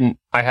 I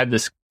had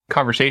this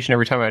conversation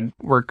every time I'd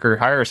work or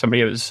hire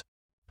somebody. It was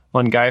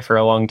one guy for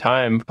a long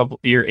time,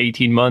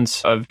 18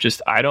 months of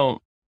just, I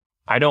don't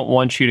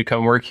want you to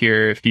come work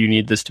here if you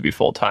need this to be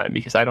full time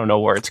because I don't know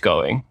where it's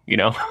going,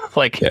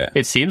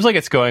 It seems like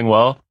it's going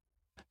well.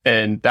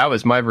 And that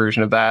was my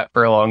version of that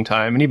for a long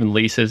time, and even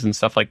leases and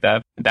stuff like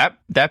that.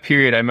 That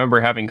period, I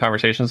remember having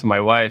conversations with my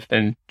wife,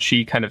 and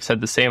she kind of said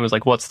the same. Was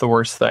like, "What's the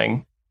worst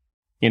thing?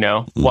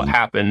 What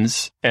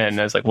happens?" And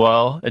I was like,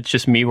 "Well, it's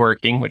just me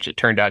working," which it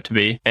turned out to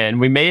be.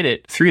 And we made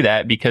it through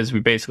that because we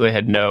basically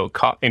had no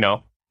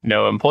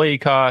employee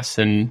costs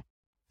and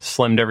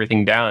slimmed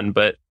everything down.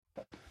 But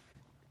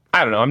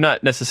I don't know. I'm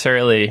not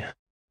necessarily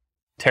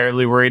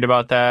terribly worried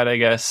about that. I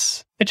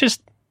guess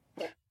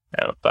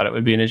I thought it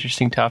would be an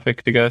interesting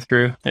topic to go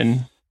through.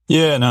 And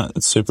yeah, no,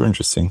 it's super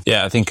interesting.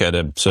 Yeah, I think at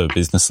a sort of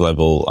business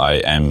level, I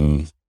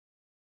am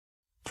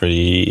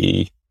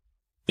pretty,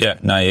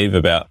 naive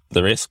about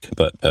the risk,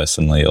 but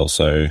personally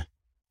also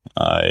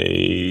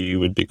I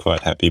would be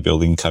quite happy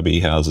building cubby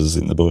houses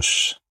in the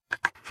bush.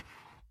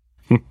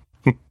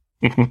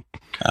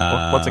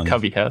 What's a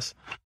cubby house?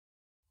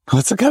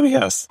 What's a cubby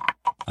house?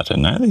 I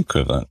don't know the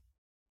equivalent.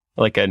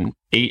 Like an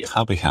 8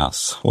 cubby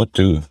house.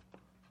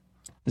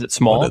 Is it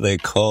small? What do they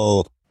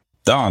call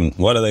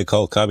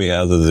cubby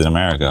houses in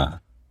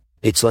America?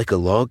 It's like a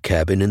log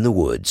cabin in the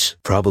woods,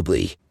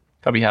 probably.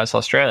 Cubby house,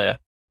 Australia.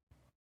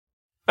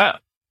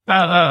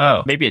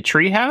 Oh. Maybe a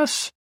tree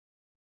house?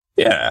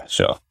 Yeah,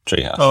 sure.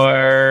 Tree house.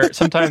 Or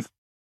sometimes,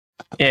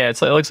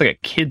 it looks like a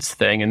kid's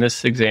thing in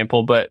this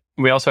example, but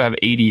we also have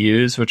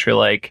ADUs, which are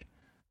like,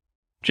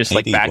 just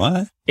like back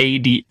what?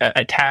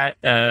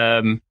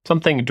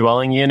 Something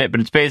dwelling unit,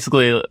 but it's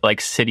basically like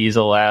cities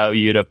allow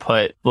you to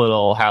put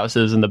little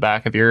houses in the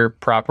back of your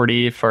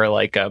property for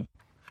like a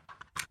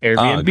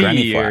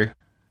Airbnb or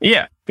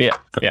yeah.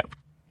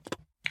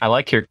 I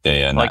like your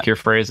your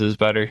phrases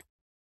better.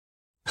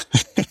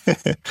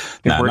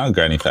 No, not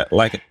granny flat.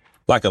 Like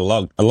Like a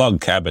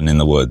log cabin in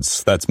the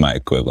woods. That's my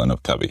equivalent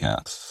of cubby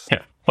house.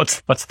 Yeah.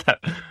 What's that?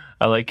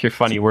 I like your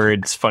funny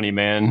words, funny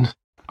man.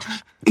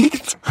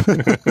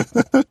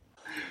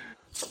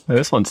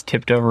 This one's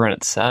tipped over on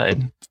its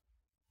side.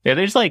 Yeah,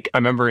 there's I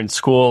remember in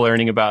school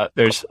learning about,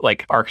 there's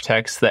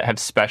architects that have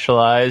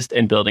specialized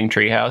in building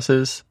tree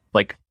houses,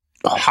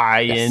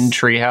 high-end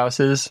tree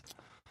houses.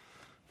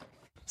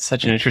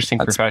 Such an interesting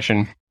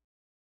profession.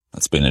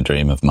 That's been a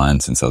dream of mine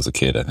since I was a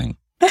kid, I think.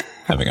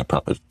 Having a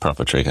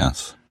proper tree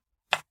house.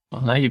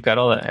 Well, now you've got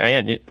all that.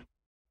 Man,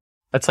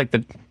 that's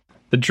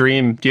the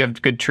dream. Do you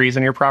have good trees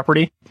on your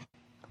property?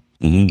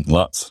 Mm-hmm,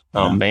 lots.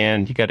 Oh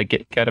man, you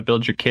gotta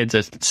build your kids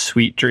a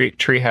sweet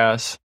tree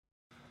house.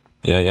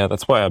 Yeah.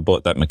 That's why I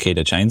bought that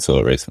Makita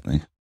chainsaw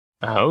recently.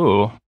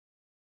 Oh,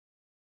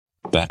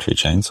 battery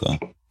chainsaw.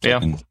 So yeah, you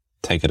can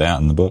take it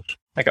out in the bush.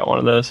 I got one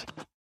of those.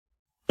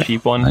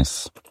 Cheap one.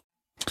 Nice.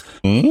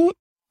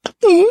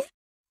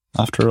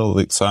 After all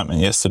the excitement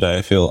yesterday,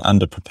 I feel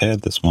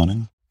underprepared this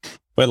morning.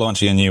 We're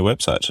launching a new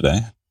website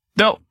today.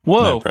 No,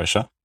 whoa, no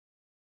pressure.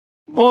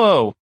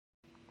 Whoa,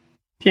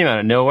 came out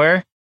of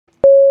nowhere.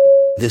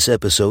 This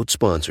episode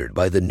sponsored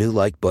by the new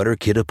Like Butter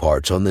kit of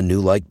parts on the new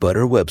Like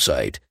Butter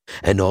website,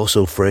 and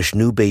also fresh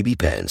new baby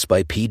pants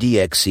by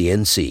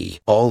PDX-CNC,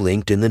 all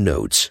linked in the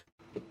notes.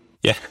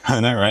 Yeah, I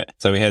know, right?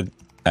 So we had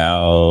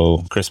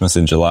our Christmas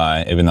in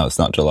July, even though it's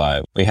not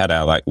July. We had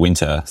our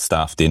winter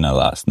staff dinner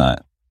last night.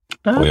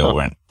 Oh. We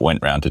all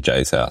went round to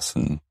Jay's house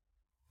and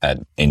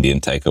had Indian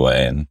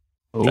takeaway and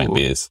drank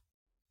beers.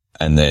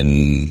 And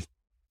then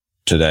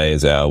today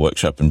is our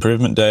workshop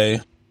improvement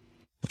day,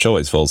 which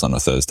always falls on a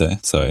Thursday,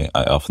 so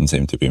I often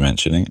seem to be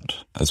mentioning it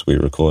as we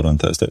record on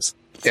Thursdays.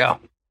 Yeah.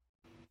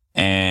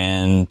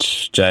 And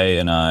Jay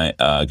and I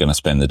are going to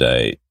spend the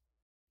day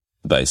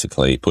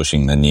basically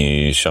pushing the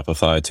new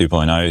Shopify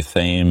 2.0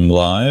 theme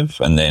live,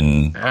 and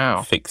then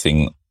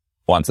fixing,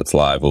 once it's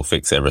live, we'll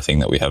fix everything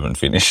that we haven't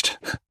finished.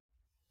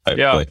 Hopefully.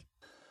 Yeah.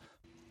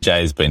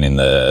 Jay's been in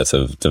the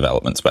sort of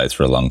development space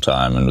for a long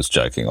time and was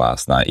joking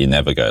last night, you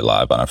never go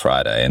live on a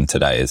Friday, and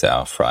today is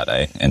our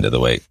Friday, end of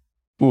the week.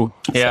 Ooh,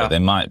 yeah. So there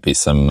might be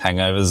some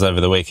hangovers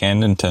over the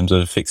weekend in terms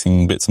of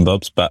fixing bits and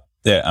bobs, but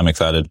yeah, I'm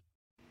excited.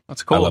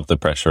 That's cool. I love the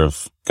pressure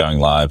of going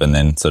live and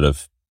then sort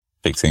of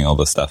fixing all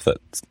the stuff that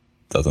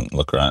doesn't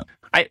look right.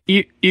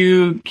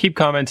 You keep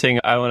commenting,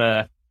 I want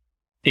to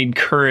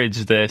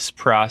encourage this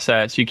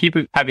process. You keep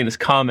having this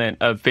comment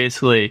of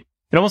basically,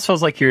 it almost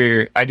feels like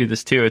I do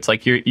this too. It's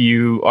like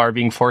you are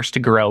being forced to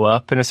grow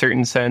up in a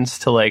certain sense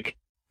to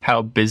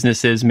how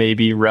businesses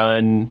maybe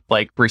run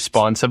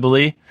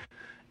responsibly.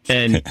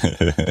 And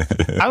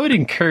I would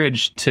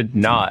encourage to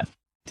not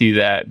do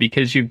that,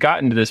 because you've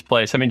gotten to this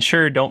place. I mean,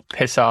 sure, don't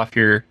piss off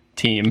your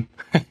team,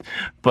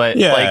 but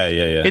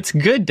it's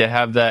good to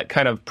have that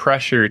kind of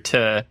pressure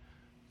to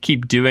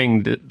keep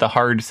doing the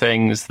hard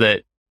things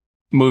that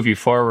move you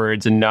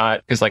forwards, and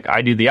not, because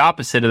I do the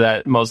opposite of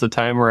that most of the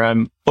time, where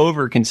I'm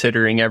over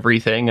considering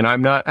everything and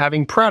I'm not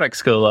having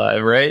products go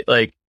live, right?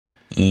 I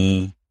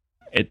don't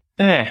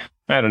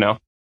know.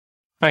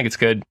 I think it's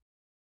good.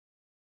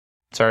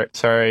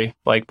 Sorry,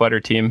 Like Butter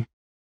team.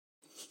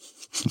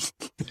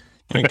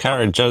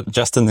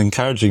 Justin's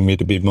encouraging me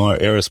to be more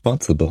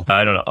irresponsible.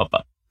 I don't know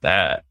about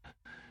that.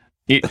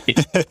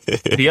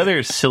 The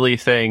other silly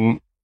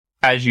thing,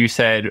 as you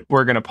said,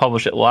 we're going to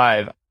publish it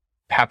live,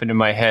 happened in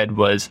my head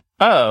was,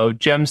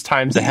 Jem's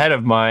time's ahead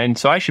of mine,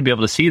 so I should be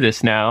able to see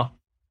this now.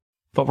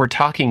 But we're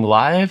talking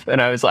live,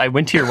 and I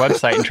went to your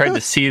website and tried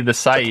to see the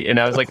site, and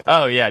I was like,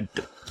 oh yeah,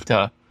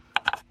 duh.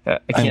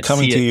 I'm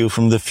coming to you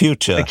from the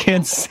future. I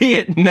can't see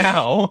it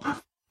now.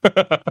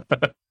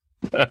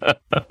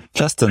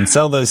 Justin,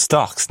 sell those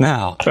stocks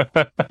now.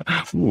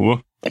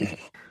 Ooh,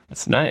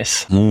 that's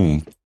nice.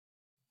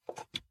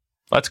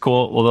 That's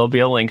cool. Well, there'll be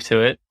a link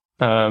to it.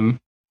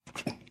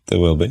 There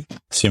will be,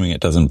 assuming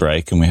it doesn't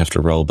break and we have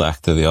to roll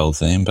back to the old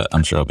theme, but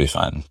I'm sure I'll be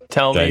fine.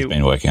 Jay's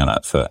been working on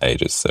it for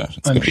ages, so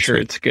I'm sure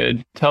it's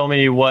good. Tell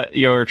me what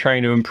you're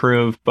trying to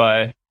improve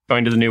by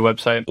going to the new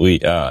website. We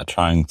are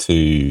trying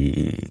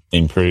to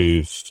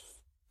improve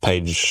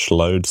page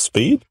load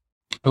speed.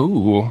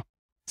 Ooh,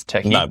 it's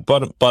techie. No,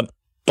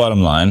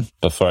 bottom line,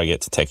 before I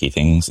get to techie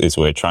things, is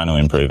we're trying to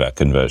improve our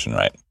conversion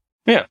rate.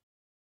 Yeah.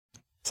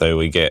 So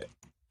we get,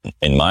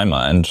 in my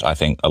mind, I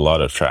think a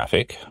lot of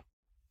traffic.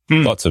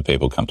 Lots of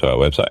people come to our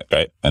website.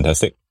 Great.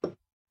 Fantastic.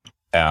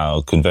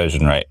 Our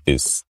conversion rate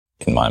is,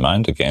 in my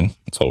mind, again,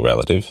 it's all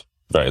relative,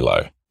 very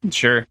low.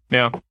 Sure.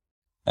 Yeah.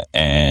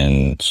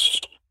 And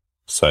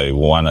so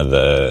one of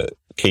the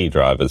key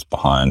drivers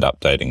behind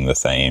updating the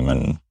theme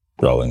and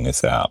rolling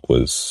this out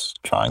was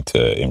trying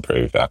to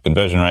improve our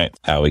conversion rate.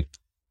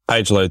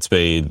 Page load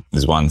speed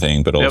is one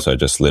thing, but also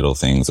just little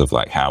things of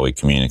how we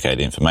communicate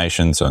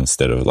information. So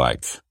instead of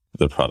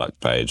the product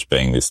page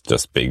being this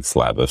just big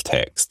slab of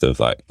text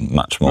of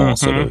much more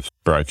sort of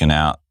broken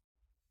out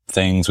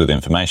things with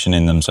information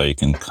in them, so you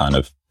can kind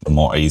of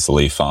more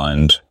easily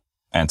find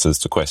answers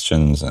to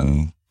questions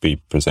and be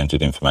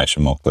presented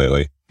information more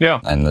clearly. Yeah.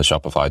 And the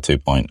Shopify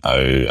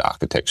 2.0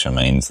 architecture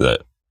means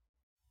that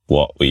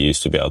what we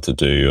used to be able to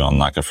do on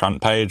like a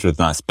front page with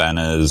nice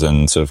banners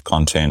and sort of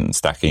content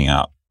stacking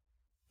up,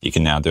 you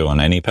can now do on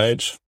any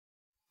page.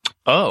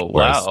 Oh,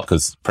 wow.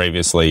 Because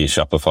previously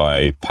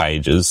Shopify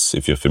pages,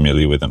 if you're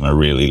familiar with them, are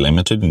really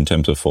limited in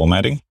terms of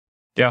formatting.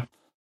 Yeah.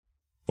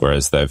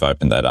 Whereas they've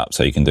opened that up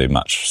so you can do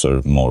much sort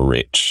of more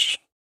rich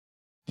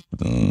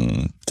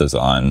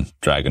design,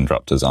 drag and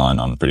drop design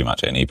on pretty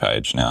much any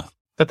page now.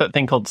 Is that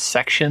thing called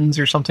sections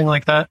or something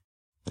like that?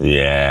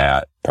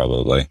 Yeah,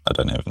 probably. I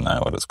don't even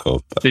know what it's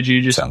called. But did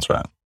you just sounds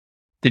right?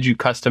 Did you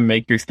custom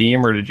make your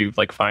theme, or did you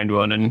like find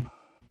one and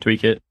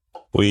tweak it?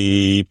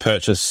 We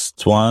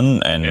purchased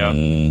one,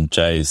 and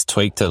Jay's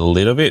tweaked it a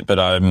little bit. But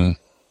I'm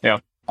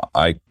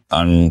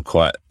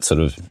quite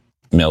sort of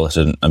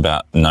militant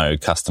about no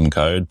custom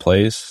code,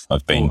 please.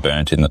 I've been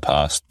burnt in the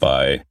past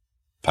by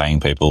paying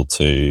people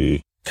to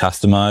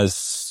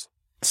customize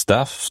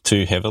stuff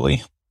too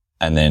heavily.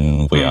 And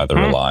then we either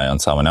rely on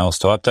someone else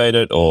to update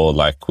it, or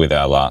like with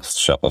our last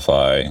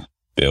Shopify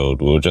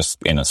build, we were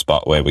just in a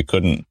spot where we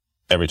couldn't,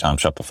 every time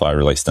Shopify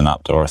released an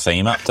update or a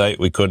theme update,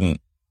 we couldn't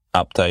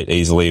update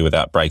easily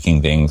without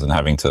breaking things and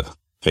having to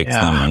fix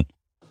them.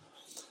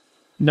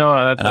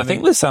 I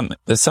think there's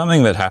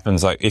something that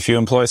happens, like if you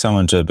employ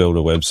someone to build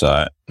a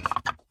website,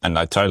 and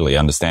I totally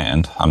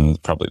understand, I'm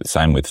probably the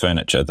same with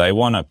furniture, they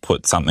want to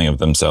put something of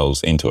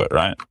themselves into it,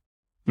 right?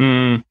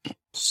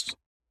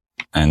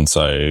 And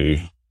so,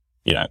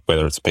 you know,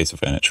 whether it's a piece of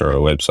furniture or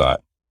a website,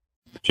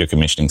 if you're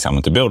commissioning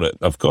someone to build it,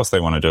 of course they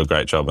want to do a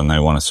great job and they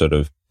want to sort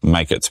of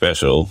make it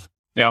special.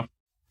 Yeah.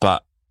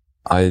 But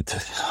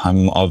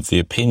I'm of the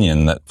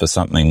opinion that for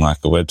something like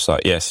a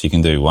website, yes, you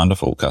can do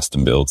wonderful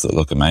custom builds that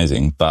look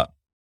amazing, but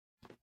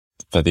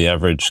for the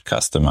average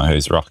customer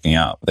who's rocking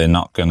up, they're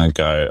not going to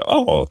go,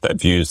 oh,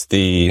 they've used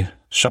the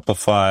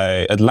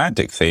Shopify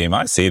Atlantic theme.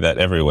 I see that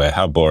everywhere.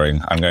 How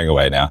boring. I'm going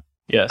away now.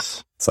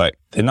 Yes. It's like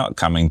they're not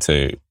coming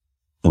to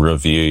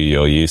review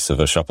your use of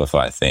a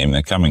Shopify theme.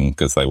 They're coming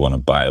because they want to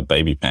buy a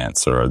baby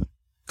pants or a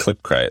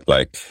clip crate.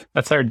 Like,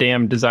 that's our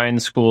damn design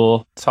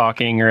school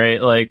talking,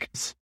 right? Like,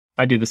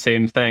 I do the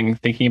same thing,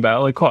 thinking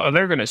about like, oh,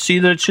 they're going to see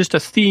that it's just a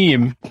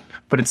theme,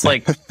 but it's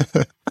like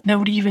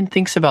nobody even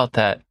thinks about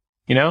that,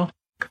 you know?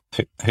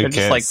 Who cares?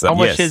 Just like, how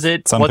much is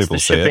it? What's the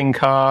shipping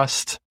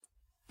cost?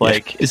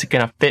 Like, is it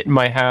going to fit in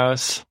my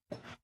house?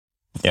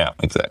 Yeah,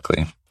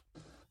 exactly.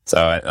 So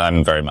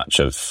I'm very much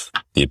of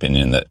the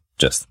opinion that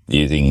just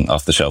using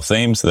off-the-shelf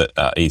themes that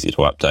are easy to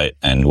update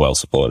and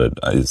well-supported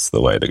is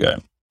the way to go.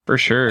 For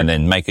sure. And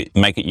then make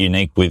it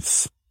unique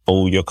with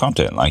all your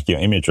content, like your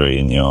imagery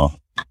and your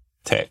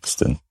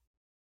text. And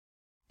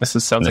this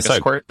sounds like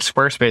a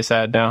Squarespace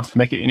ad now.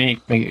 Make it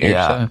unique. Make it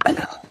yourself.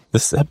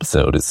 This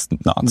episode is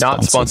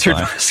not sponsored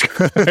by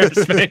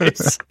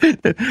Squarespace.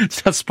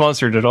 It's not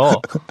sponsored at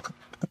all.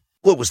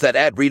 What was that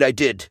ad read I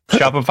did?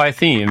 Shopify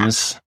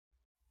themes.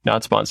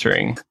 Not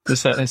sponsoring.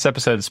 This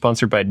episode is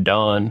sponsored by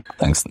Dawn.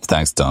 Thanks,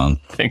 Dawn.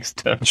 Thanks,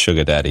 Dawn.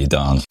 Sugar Daddy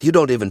Dawn. You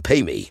don't even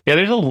pay me. Yeah,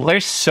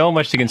 there's so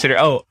much to consider.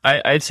 Oh,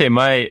 I'd say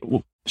my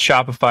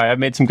Shopify, I've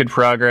made some good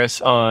progress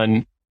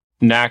on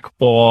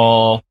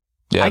Knackball.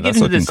 Yeah, that's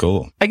looking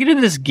cool. I get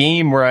into this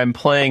game where I'm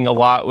playing a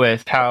lot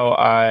with how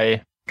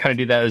I kind of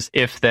do that as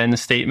if-then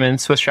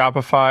statements with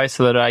Shopify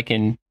so that I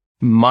can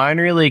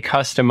minorly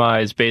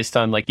customize based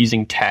on like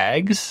using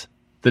tags,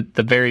 the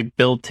very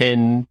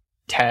built-in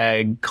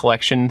tag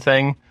collection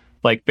thing.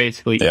 Like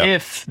basically,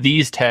 if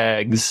these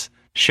tags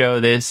show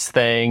this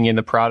thing in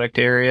the product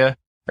area,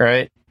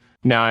 right?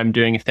 Now I'm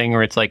doing a thing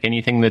where it's like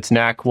anything that's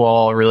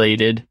Knackwall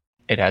related,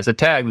 it has a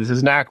tag. This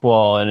is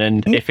Knackwall.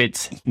 And then if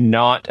it's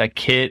not a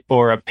kit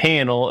or a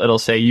panel, it'll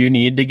say you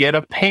need to get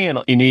a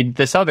panel. You need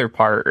this other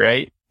part,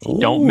 right? Ooh.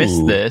 Don't miss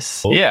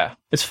this. Oh. Yeah,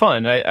 it's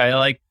fun. I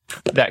like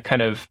that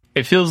kind of,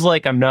 it feels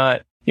like I'm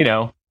not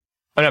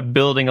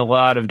building a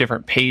lot of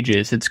different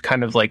pages. It's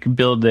kind of like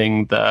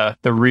building the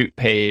root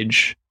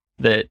page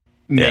that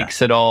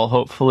makes it all,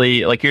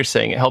 hopefully, like you're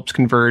saying, it helps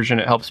conversion.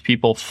 It helps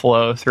people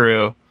flow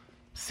through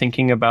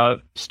thinking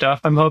about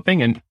stuff, I'm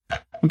hoping. And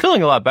I'm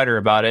feeling a lot better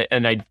about it.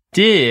 And I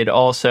did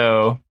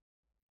also,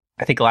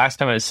 I think last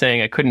time I was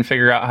saying I couldn't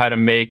figure out how to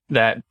make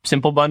that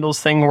simple bundles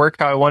thing work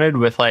how I wanted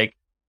with like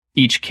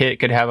each kit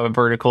could have a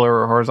vertical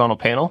or a horizontal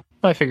panel.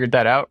 I figured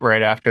that out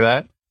right after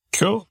that.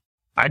 Cool.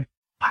 I'd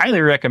highly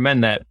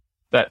recommend that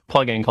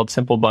plugin called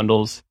Simple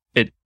Bundles.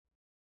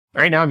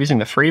 Right now I'm using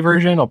the free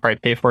version. I'll probably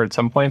pay for it at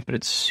some point, but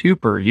it's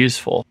super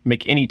useful.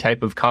 Make any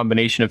type of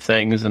combination of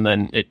things, and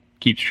then it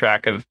keeps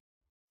track of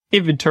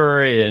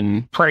inventory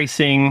and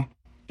pricing,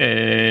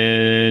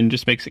 and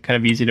just makes it kind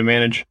of easy to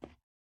manage.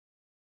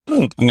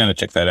 I'm going to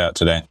check that out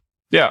today.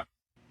 Yeah.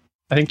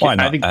 Why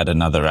not add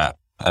another app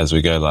as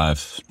we go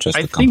live, just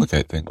to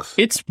complicate things?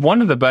 It's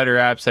one of the better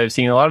apps I've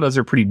seen. A lot of those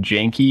are pretty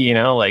janky,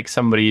 like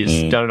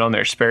somebody's done it on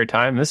their spare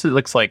time.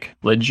 Looks like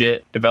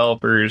legit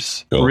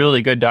developers,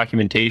 really good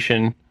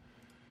documentation.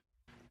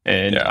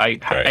 And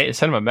I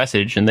sent them a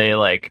message and they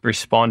like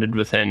responded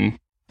within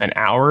an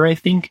hour, I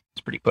think.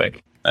 It's pretty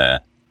quick.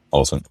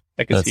 Awesome.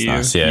 That's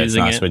nice. Yeah, it's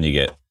nice when you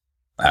get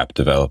app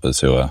developers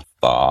who are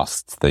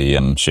fast.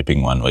 The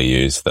shipping one we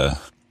use, the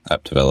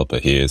app developer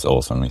here is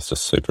awesome. He's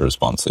just super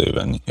responsive,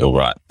 and he'll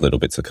write little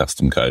bits of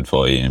custom code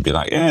for you and be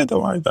like, yeah,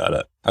 don't worry about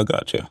it. I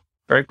got you.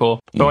 Very cool.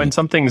 So when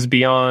something's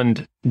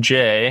beyond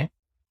J,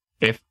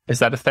 is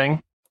that a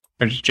thing?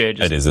 Or does J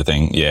just... It is a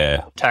thing,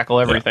 yeah. Tackle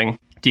everything.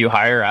 Yeah. Do you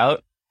hire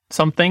out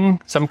some kind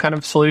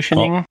of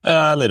solutioning?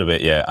 A little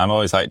bit, yeah. I'm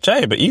always like,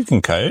 Jay, but you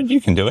can code. You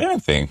can do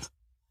anything.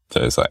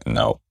 So it's like,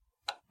 no.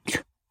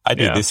 I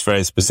did this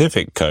very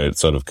specific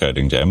sort of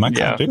coding, Jay. I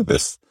can't do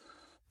this.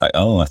 Like,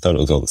 I thought it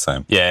was all the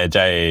same. Yeah,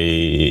 Jay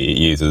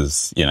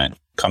uses,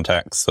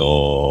 contacts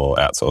or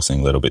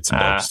outsourcing little bits and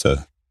bobs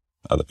to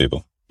other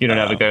people. You don't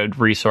have a good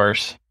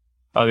resource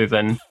other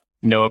than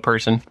know a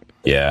person?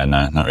 Yeah,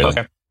 no, not really.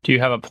 Okay. Do you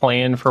have a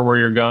plan for where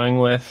you're going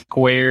with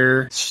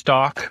square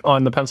stock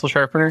on the pencil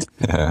sharpener?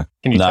 Yeah.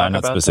 Can you talk not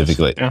about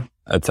specifically. Yeah.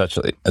 It's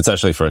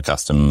actually for a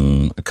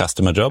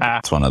customer job.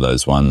 It's one of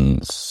those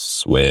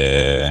ones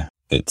where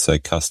it's a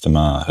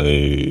customer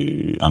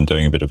who I'm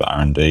doing a bit of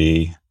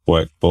R&D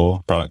work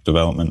for, product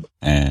development,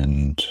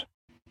 and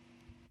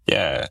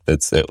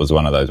it was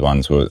one of those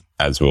ones where,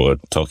 as we were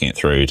talking it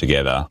through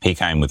together, he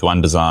came with one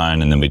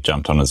design and then we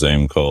jumped on a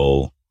Zoom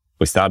call.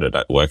 We started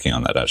working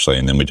on that actually,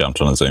 and then we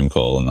jumped on a Zoom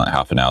call, and like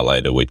half an hour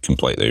later we'd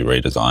completely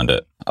redesigned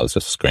it. I was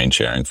just screen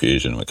sharing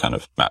Fusion. We kind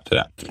of mapped it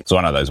out. It's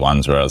one of those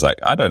ones where I was like,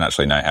 I don't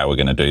actually know how we're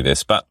going to do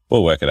this, but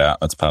we'll work it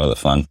out. That's part of the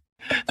fun.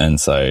 And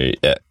so,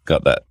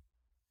 got that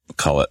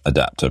collet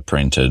adapter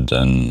printed,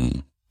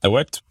 and it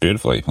worked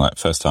beautifully. Like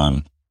first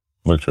time,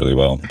 worked really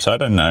well. So I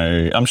don't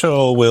know. I'm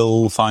sure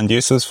we'll find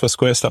uses for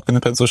square stock in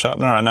the pencil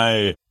sharpener. I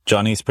know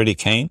Johnny's pretty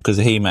keen because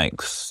he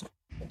makes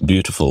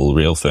beautiful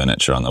real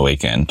furniture on the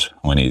weekend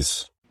when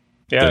he's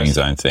doing his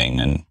own thing,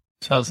 and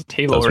so was a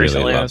table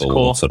recently. That's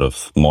cool. Sort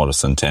of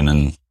mortise and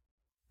tenon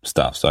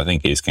stuff. So I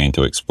think he's keen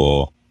to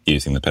explore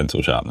using the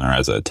pencil sharpener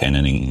as a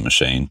tenoning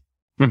machine.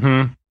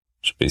 Mm-hmm.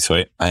 Should be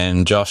sweet.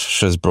 And Josh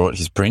has brought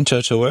his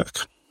printer to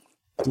work.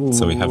 Ooh.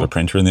 So we have a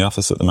printer in the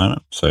office at the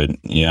moment. So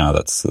yeah,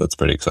 that's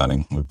pretty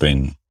exciting. We've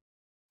been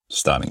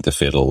starting to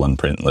fiddle and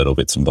print little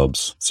bits and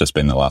bobs. It's just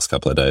been the last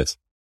couple of days.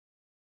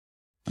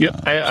 Yeah,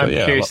 I'm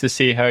curious to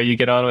see how you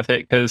get on with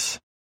it, because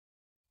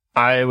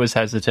I was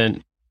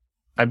hesitant.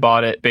 I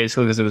bought it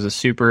basically because it was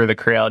the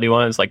Creality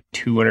one. It's like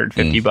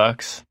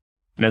 $250.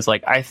 And it's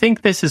like, I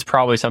think this is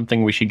probably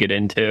something we should get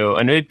into.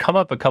 And it'd come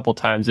up a couple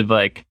times of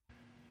like,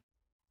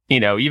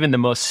 even the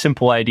most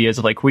simple ideas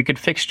of like, we could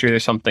fixture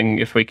something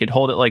if we could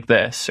hold it like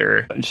this,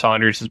 or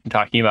Saunders has been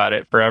talking about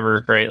it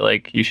forever, right?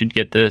 Like, you should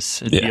get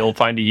this, you'll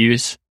find a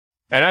use.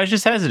 And I was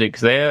just hesitant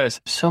because they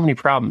have so many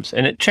problems.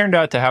 And it turned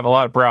out to have a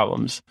lot of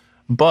problems.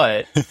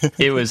 But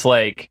it was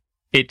like,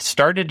 it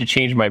started to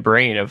change my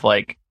brain of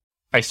like,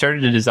 I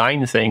started to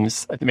design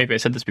things, maybe I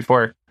said this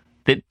before,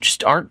 that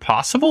just aren't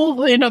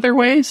possible in other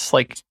ways.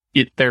 Like,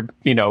 they're,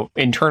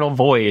 internal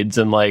voids,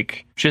 and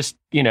like, just,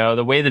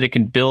 the way that it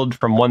can build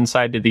from one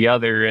side to the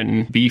other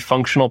and be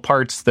functional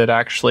parts that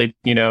actually,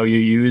 you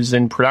use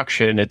in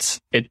production. It's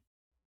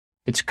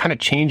kind of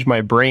changed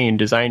my brain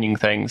designing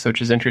things,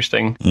 which is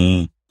interesting.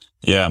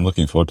 Yeah, I'm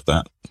looking forward to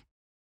that.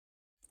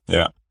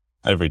 Yeah.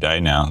 Every day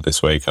now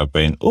this week I've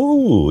been,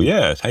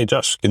 hey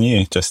Josh, can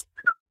you just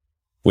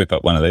whip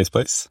up one of these,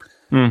 please?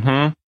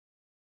 Little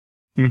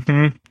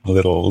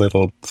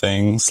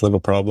things, little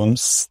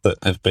problems that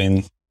have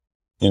been,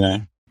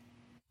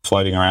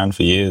 floating around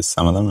for years,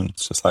 some of them, and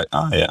it's just like,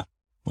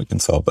 we can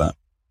solve that.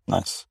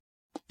 Nice.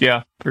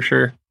 Yeah, for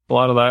sure. A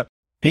lot of that.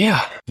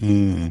 Yeah.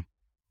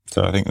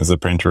 So I think there's a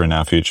printer in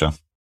our future.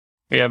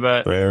 Yeah,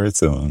 but very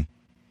soon.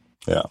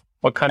 Yeah.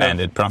 What kind and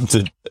it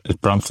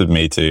prompted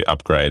me to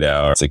upgrade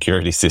our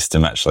security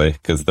system, actually,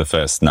 because the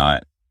first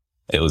night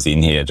it was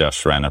in here,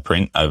 Josh ran a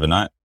print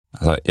overnight. I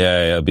was like,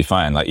 yeah, it'll be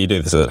fine. Like, you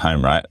do this at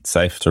home, right? It's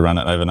safe to run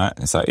it overnight.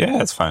 It's like,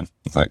 yeah, it's fine.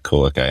 It's like,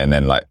 cool, okay. And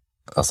then like,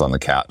 I was on the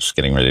couch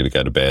getting ready to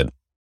go to bed.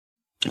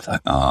 It's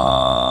like,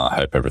 I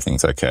hope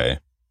everything's okay.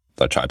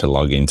 So I tried to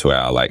log into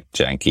our like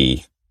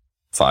janky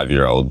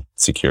 5-year-old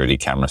security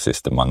camera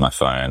system on my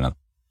phone and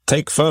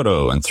take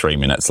photo. And 3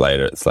 minutes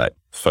later, it's like,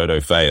 photo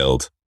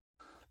failed.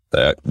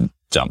 They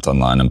jumped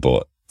online and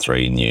bought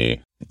 3 new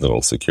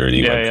little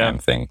security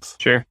webcam things.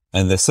 Sure.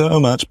 And they're so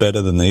much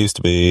better than they used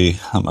to be.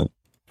 Oh my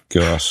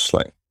gosh,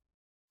 like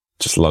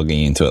just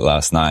logging into it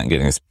last night and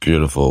getting this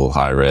beautiful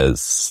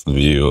high-res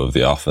view of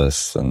the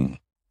office, and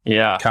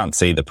can't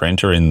see the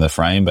printer in the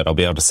frame, but I'll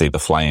be able to see the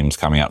flames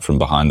coming up from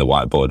behind the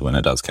whiteboard when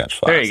it does catch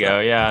fire. There you go,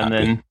 yeah, and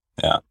then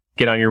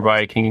get on your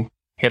bike and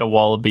hit a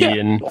wallaby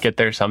and get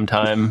there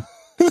sometime.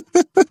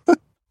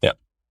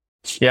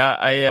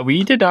 Yeah,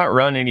 we did not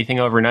run anything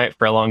overnight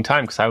for a long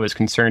time because I was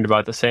concerned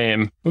about the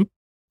same.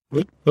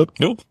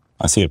 Nope.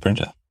 I see a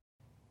printer.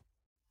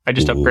 I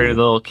just upgraded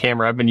the little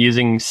camera. I've been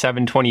using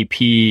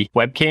 720p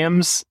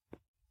webcams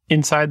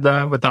inside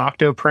with the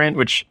Octoprint,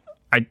 which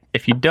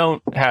if you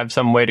don't have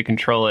some way to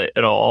control it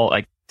at all,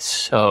 like,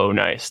 so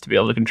nice to be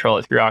able to control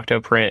it through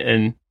Octoprint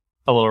and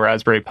a little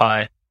Raspberry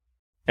Pi.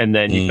 And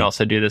then you can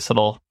also do this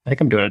little, I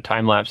think I'm doing a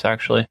time lapse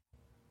actually.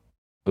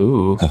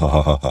 Ooh.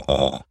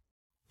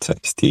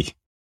 Tasty.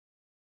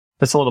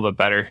 That's a little bit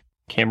better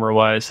camera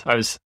wise.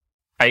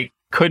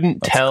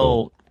 couldn't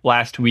tell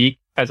last week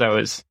as I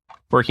was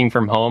working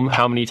from home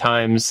how many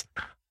times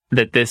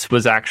that this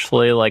was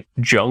actually like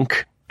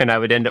junk, and I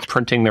would end up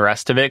printing the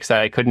rest of it because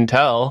I couldn't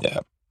tell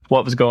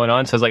what was going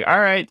on. So I was like, all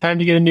right, time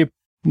to get a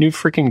new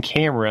freaking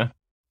camera.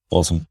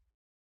 Awesome.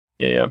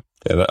 Yeah,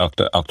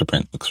 the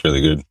Octoprint looks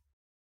really good.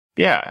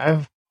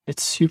 Yeah,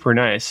 it's super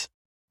nice.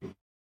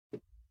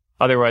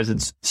 Otherwise,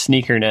 it's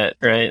SneakerNet,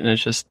 right? And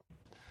it's just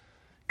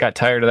got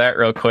tired of that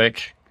real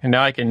quick. And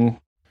now I can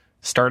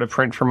start a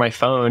print from my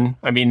phone.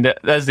 I mean,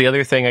 that's the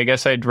other thing I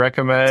guess I'd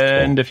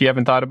recommend if you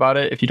haven't thought about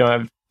it. If you don't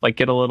have, like,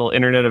 get a little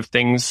Internet of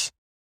Things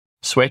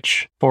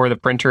switch for the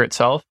printer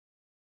itself.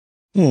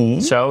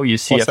 So you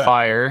see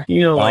fire,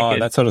 you know, like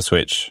that sort of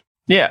switch.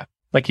 Yeah,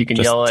 like you can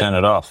just yell at. Turn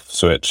it off.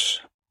 Switch.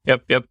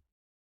 Yep.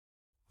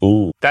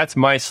 Ooh. That's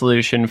my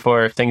solution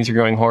for if things are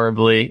going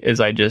horribly. Is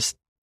I just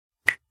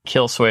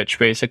kill switch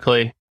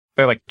basically.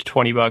 They're like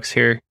 $20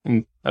 here,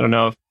 and I don't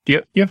know if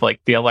you have like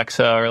the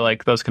Alexa or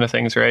like those kind of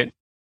things, right?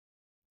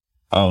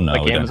 Oh no,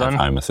 like we Amazon? don't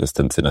have home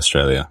assistants in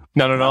Australia.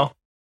 None at all.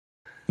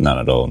 None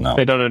at all. No,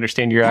 they don't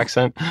understand your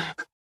accent.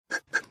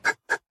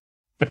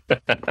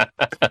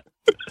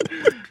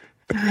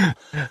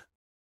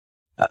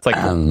 It's like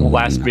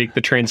last week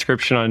the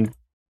transcription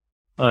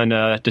on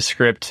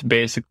Descript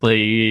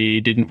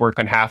basically didn't work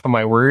on half of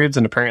my words,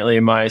 and apparently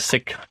my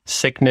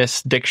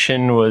sickness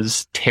diction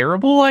was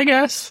terrible, I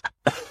guess.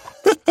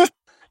 It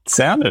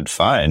sounded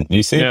fine.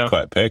 You seemed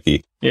quite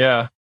perky.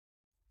 Yeah,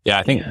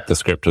 I think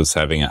Descript was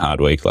having a hard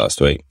week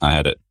last week. I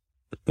had it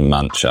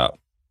munch up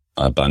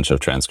a bunch of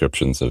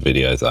transcriptions of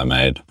videos I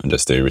made and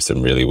just do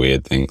some really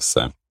weird things.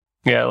 So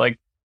yeah, like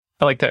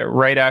I like that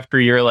right after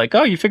you're like,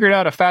 oh, you figured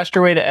out a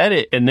faster way to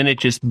edit, and then it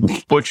just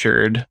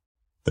butchered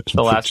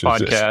the last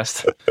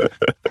podcast.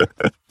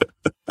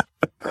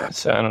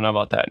 So I don't know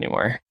about that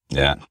anymore.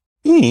 Yeah.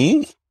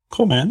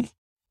 Cool, man.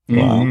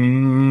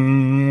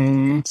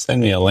 Wow.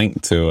 Send me a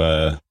link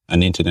to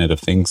an Internet of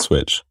Things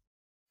switch.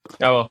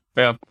 Oh,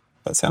 yeah.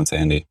 That sounds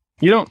handy.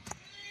 You don't...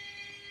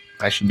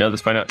 I should know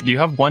this by now. Do you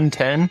have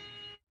 110?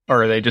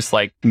 Or are they just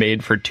like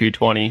made for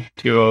 220,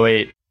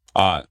 208?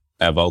 Our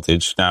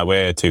voltage? No,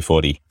 we're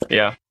 240.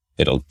 Yeah.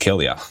 It'll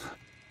kill you.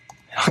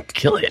 It'll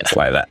kill you. It's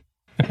like that.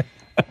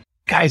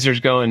 Geysers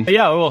going.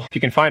 Yeah, well, if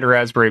you can find a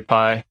Raspberry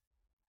Pi,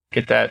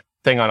 get that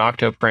thing on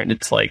Octoprint.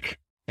 It's like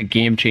a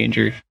game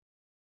changer.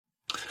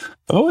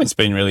 I've always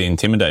been really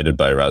intimidated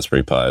by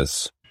Raspberry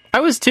Pis. I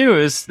was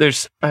too.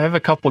 I have a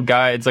couple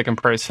guides I can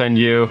probably send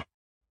you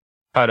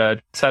how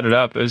to set it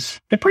up. It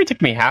probably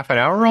took me half an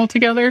hour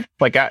altogether.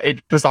 Like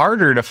it was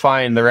harder to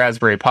find the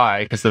Raspberry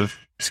Pi because of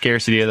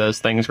scarcity of those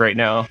things right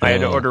now. I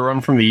had to order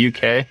one from the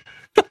UK,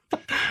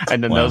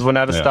 and then those went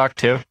out of stock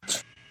too.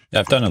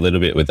 Yeah, I've done a little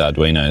bit with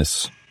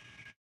Arduinos,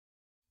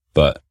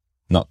 but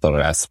not the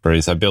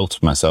Raspberries. I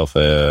built myself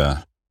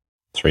a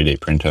 3D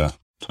printer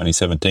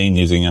 2017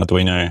 using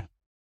Arduino.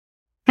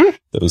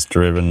 That was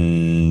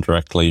driven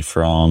directly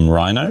from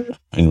Rhino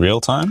in real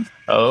time.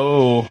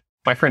 Oh,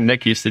 my friend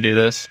Nick used to do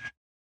this.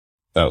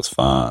 That was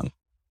fun.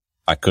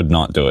 I could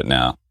not do it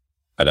now.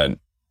 There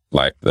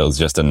was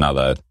just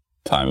another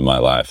time in my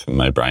life and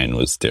my brain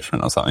was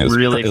different or something. It was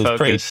really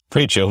focused.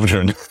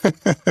 Pre-children.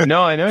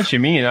 No, I know what you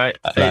mean.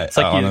 It's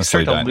like you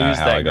start to lose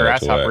that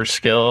grasshopper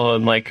skill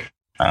and like...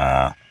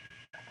 My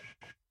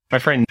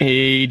friend,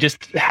 he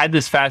just had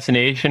this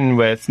fascination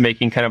with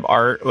making kind of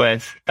art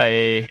with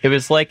it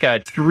was like a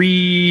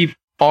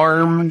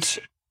 3-armed,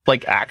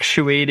 like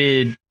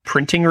actuated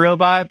printing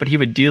robot, but he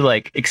would do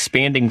like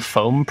expanding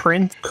foam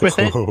print with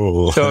it.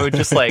 So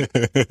just like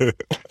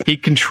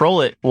he'd control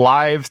it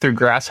live through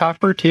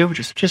Grasshopper too, which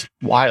is just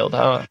wild.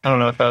 I don't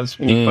know if I was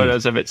any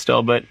photos of it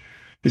still, but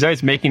he's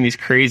always making these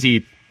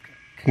crazy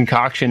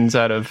concoctions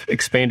out of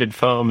expanded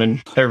foam,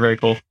 and they're very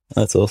cool.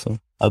 That's awesome.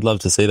 I'd love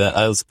to see that.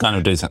 I was kind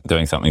of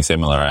doing something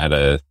similar. I had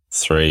a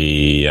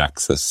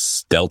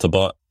 3-axis Delta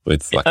bot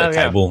with like a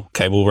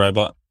cable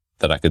robot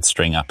that I could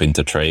string up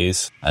into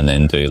trees and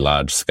then do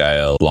large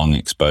scale, long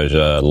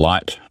exposure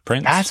light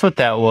prints. That's what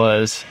that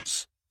was.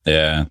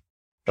 Yeah.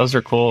 Those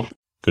are cool.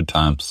 Good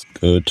times.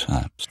 All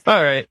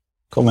right.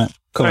 Cool, man.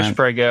 I should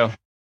probably go.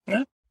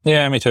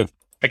 Yeah, me too.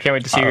 I can't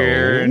wait to see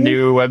your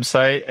new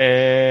website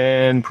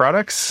and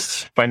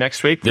products by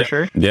next week for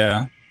sure.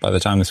 Yeah. By the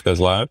time this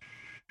goes live,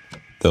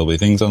 there'll be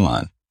things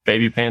online.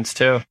 Baby pants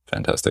too.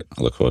 Fantastic.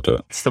 I look forward to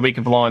it. It's the week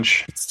of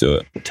launch. Let's do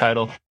it.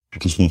 Title.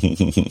 See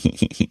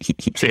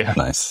ya.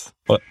 Nice.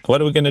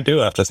 What are we going to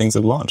do after things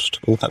have launched?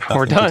 We're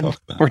done.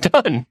 We're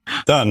done.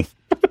 Done.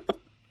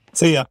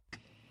 See ya.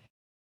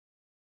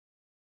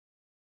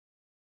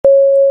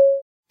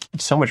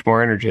 So much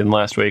more energy than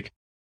last week.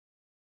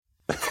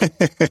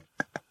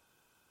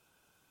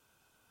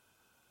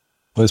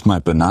 Where's my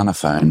banana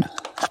phone?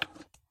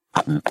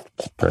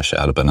 Fresh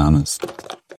out of bananas.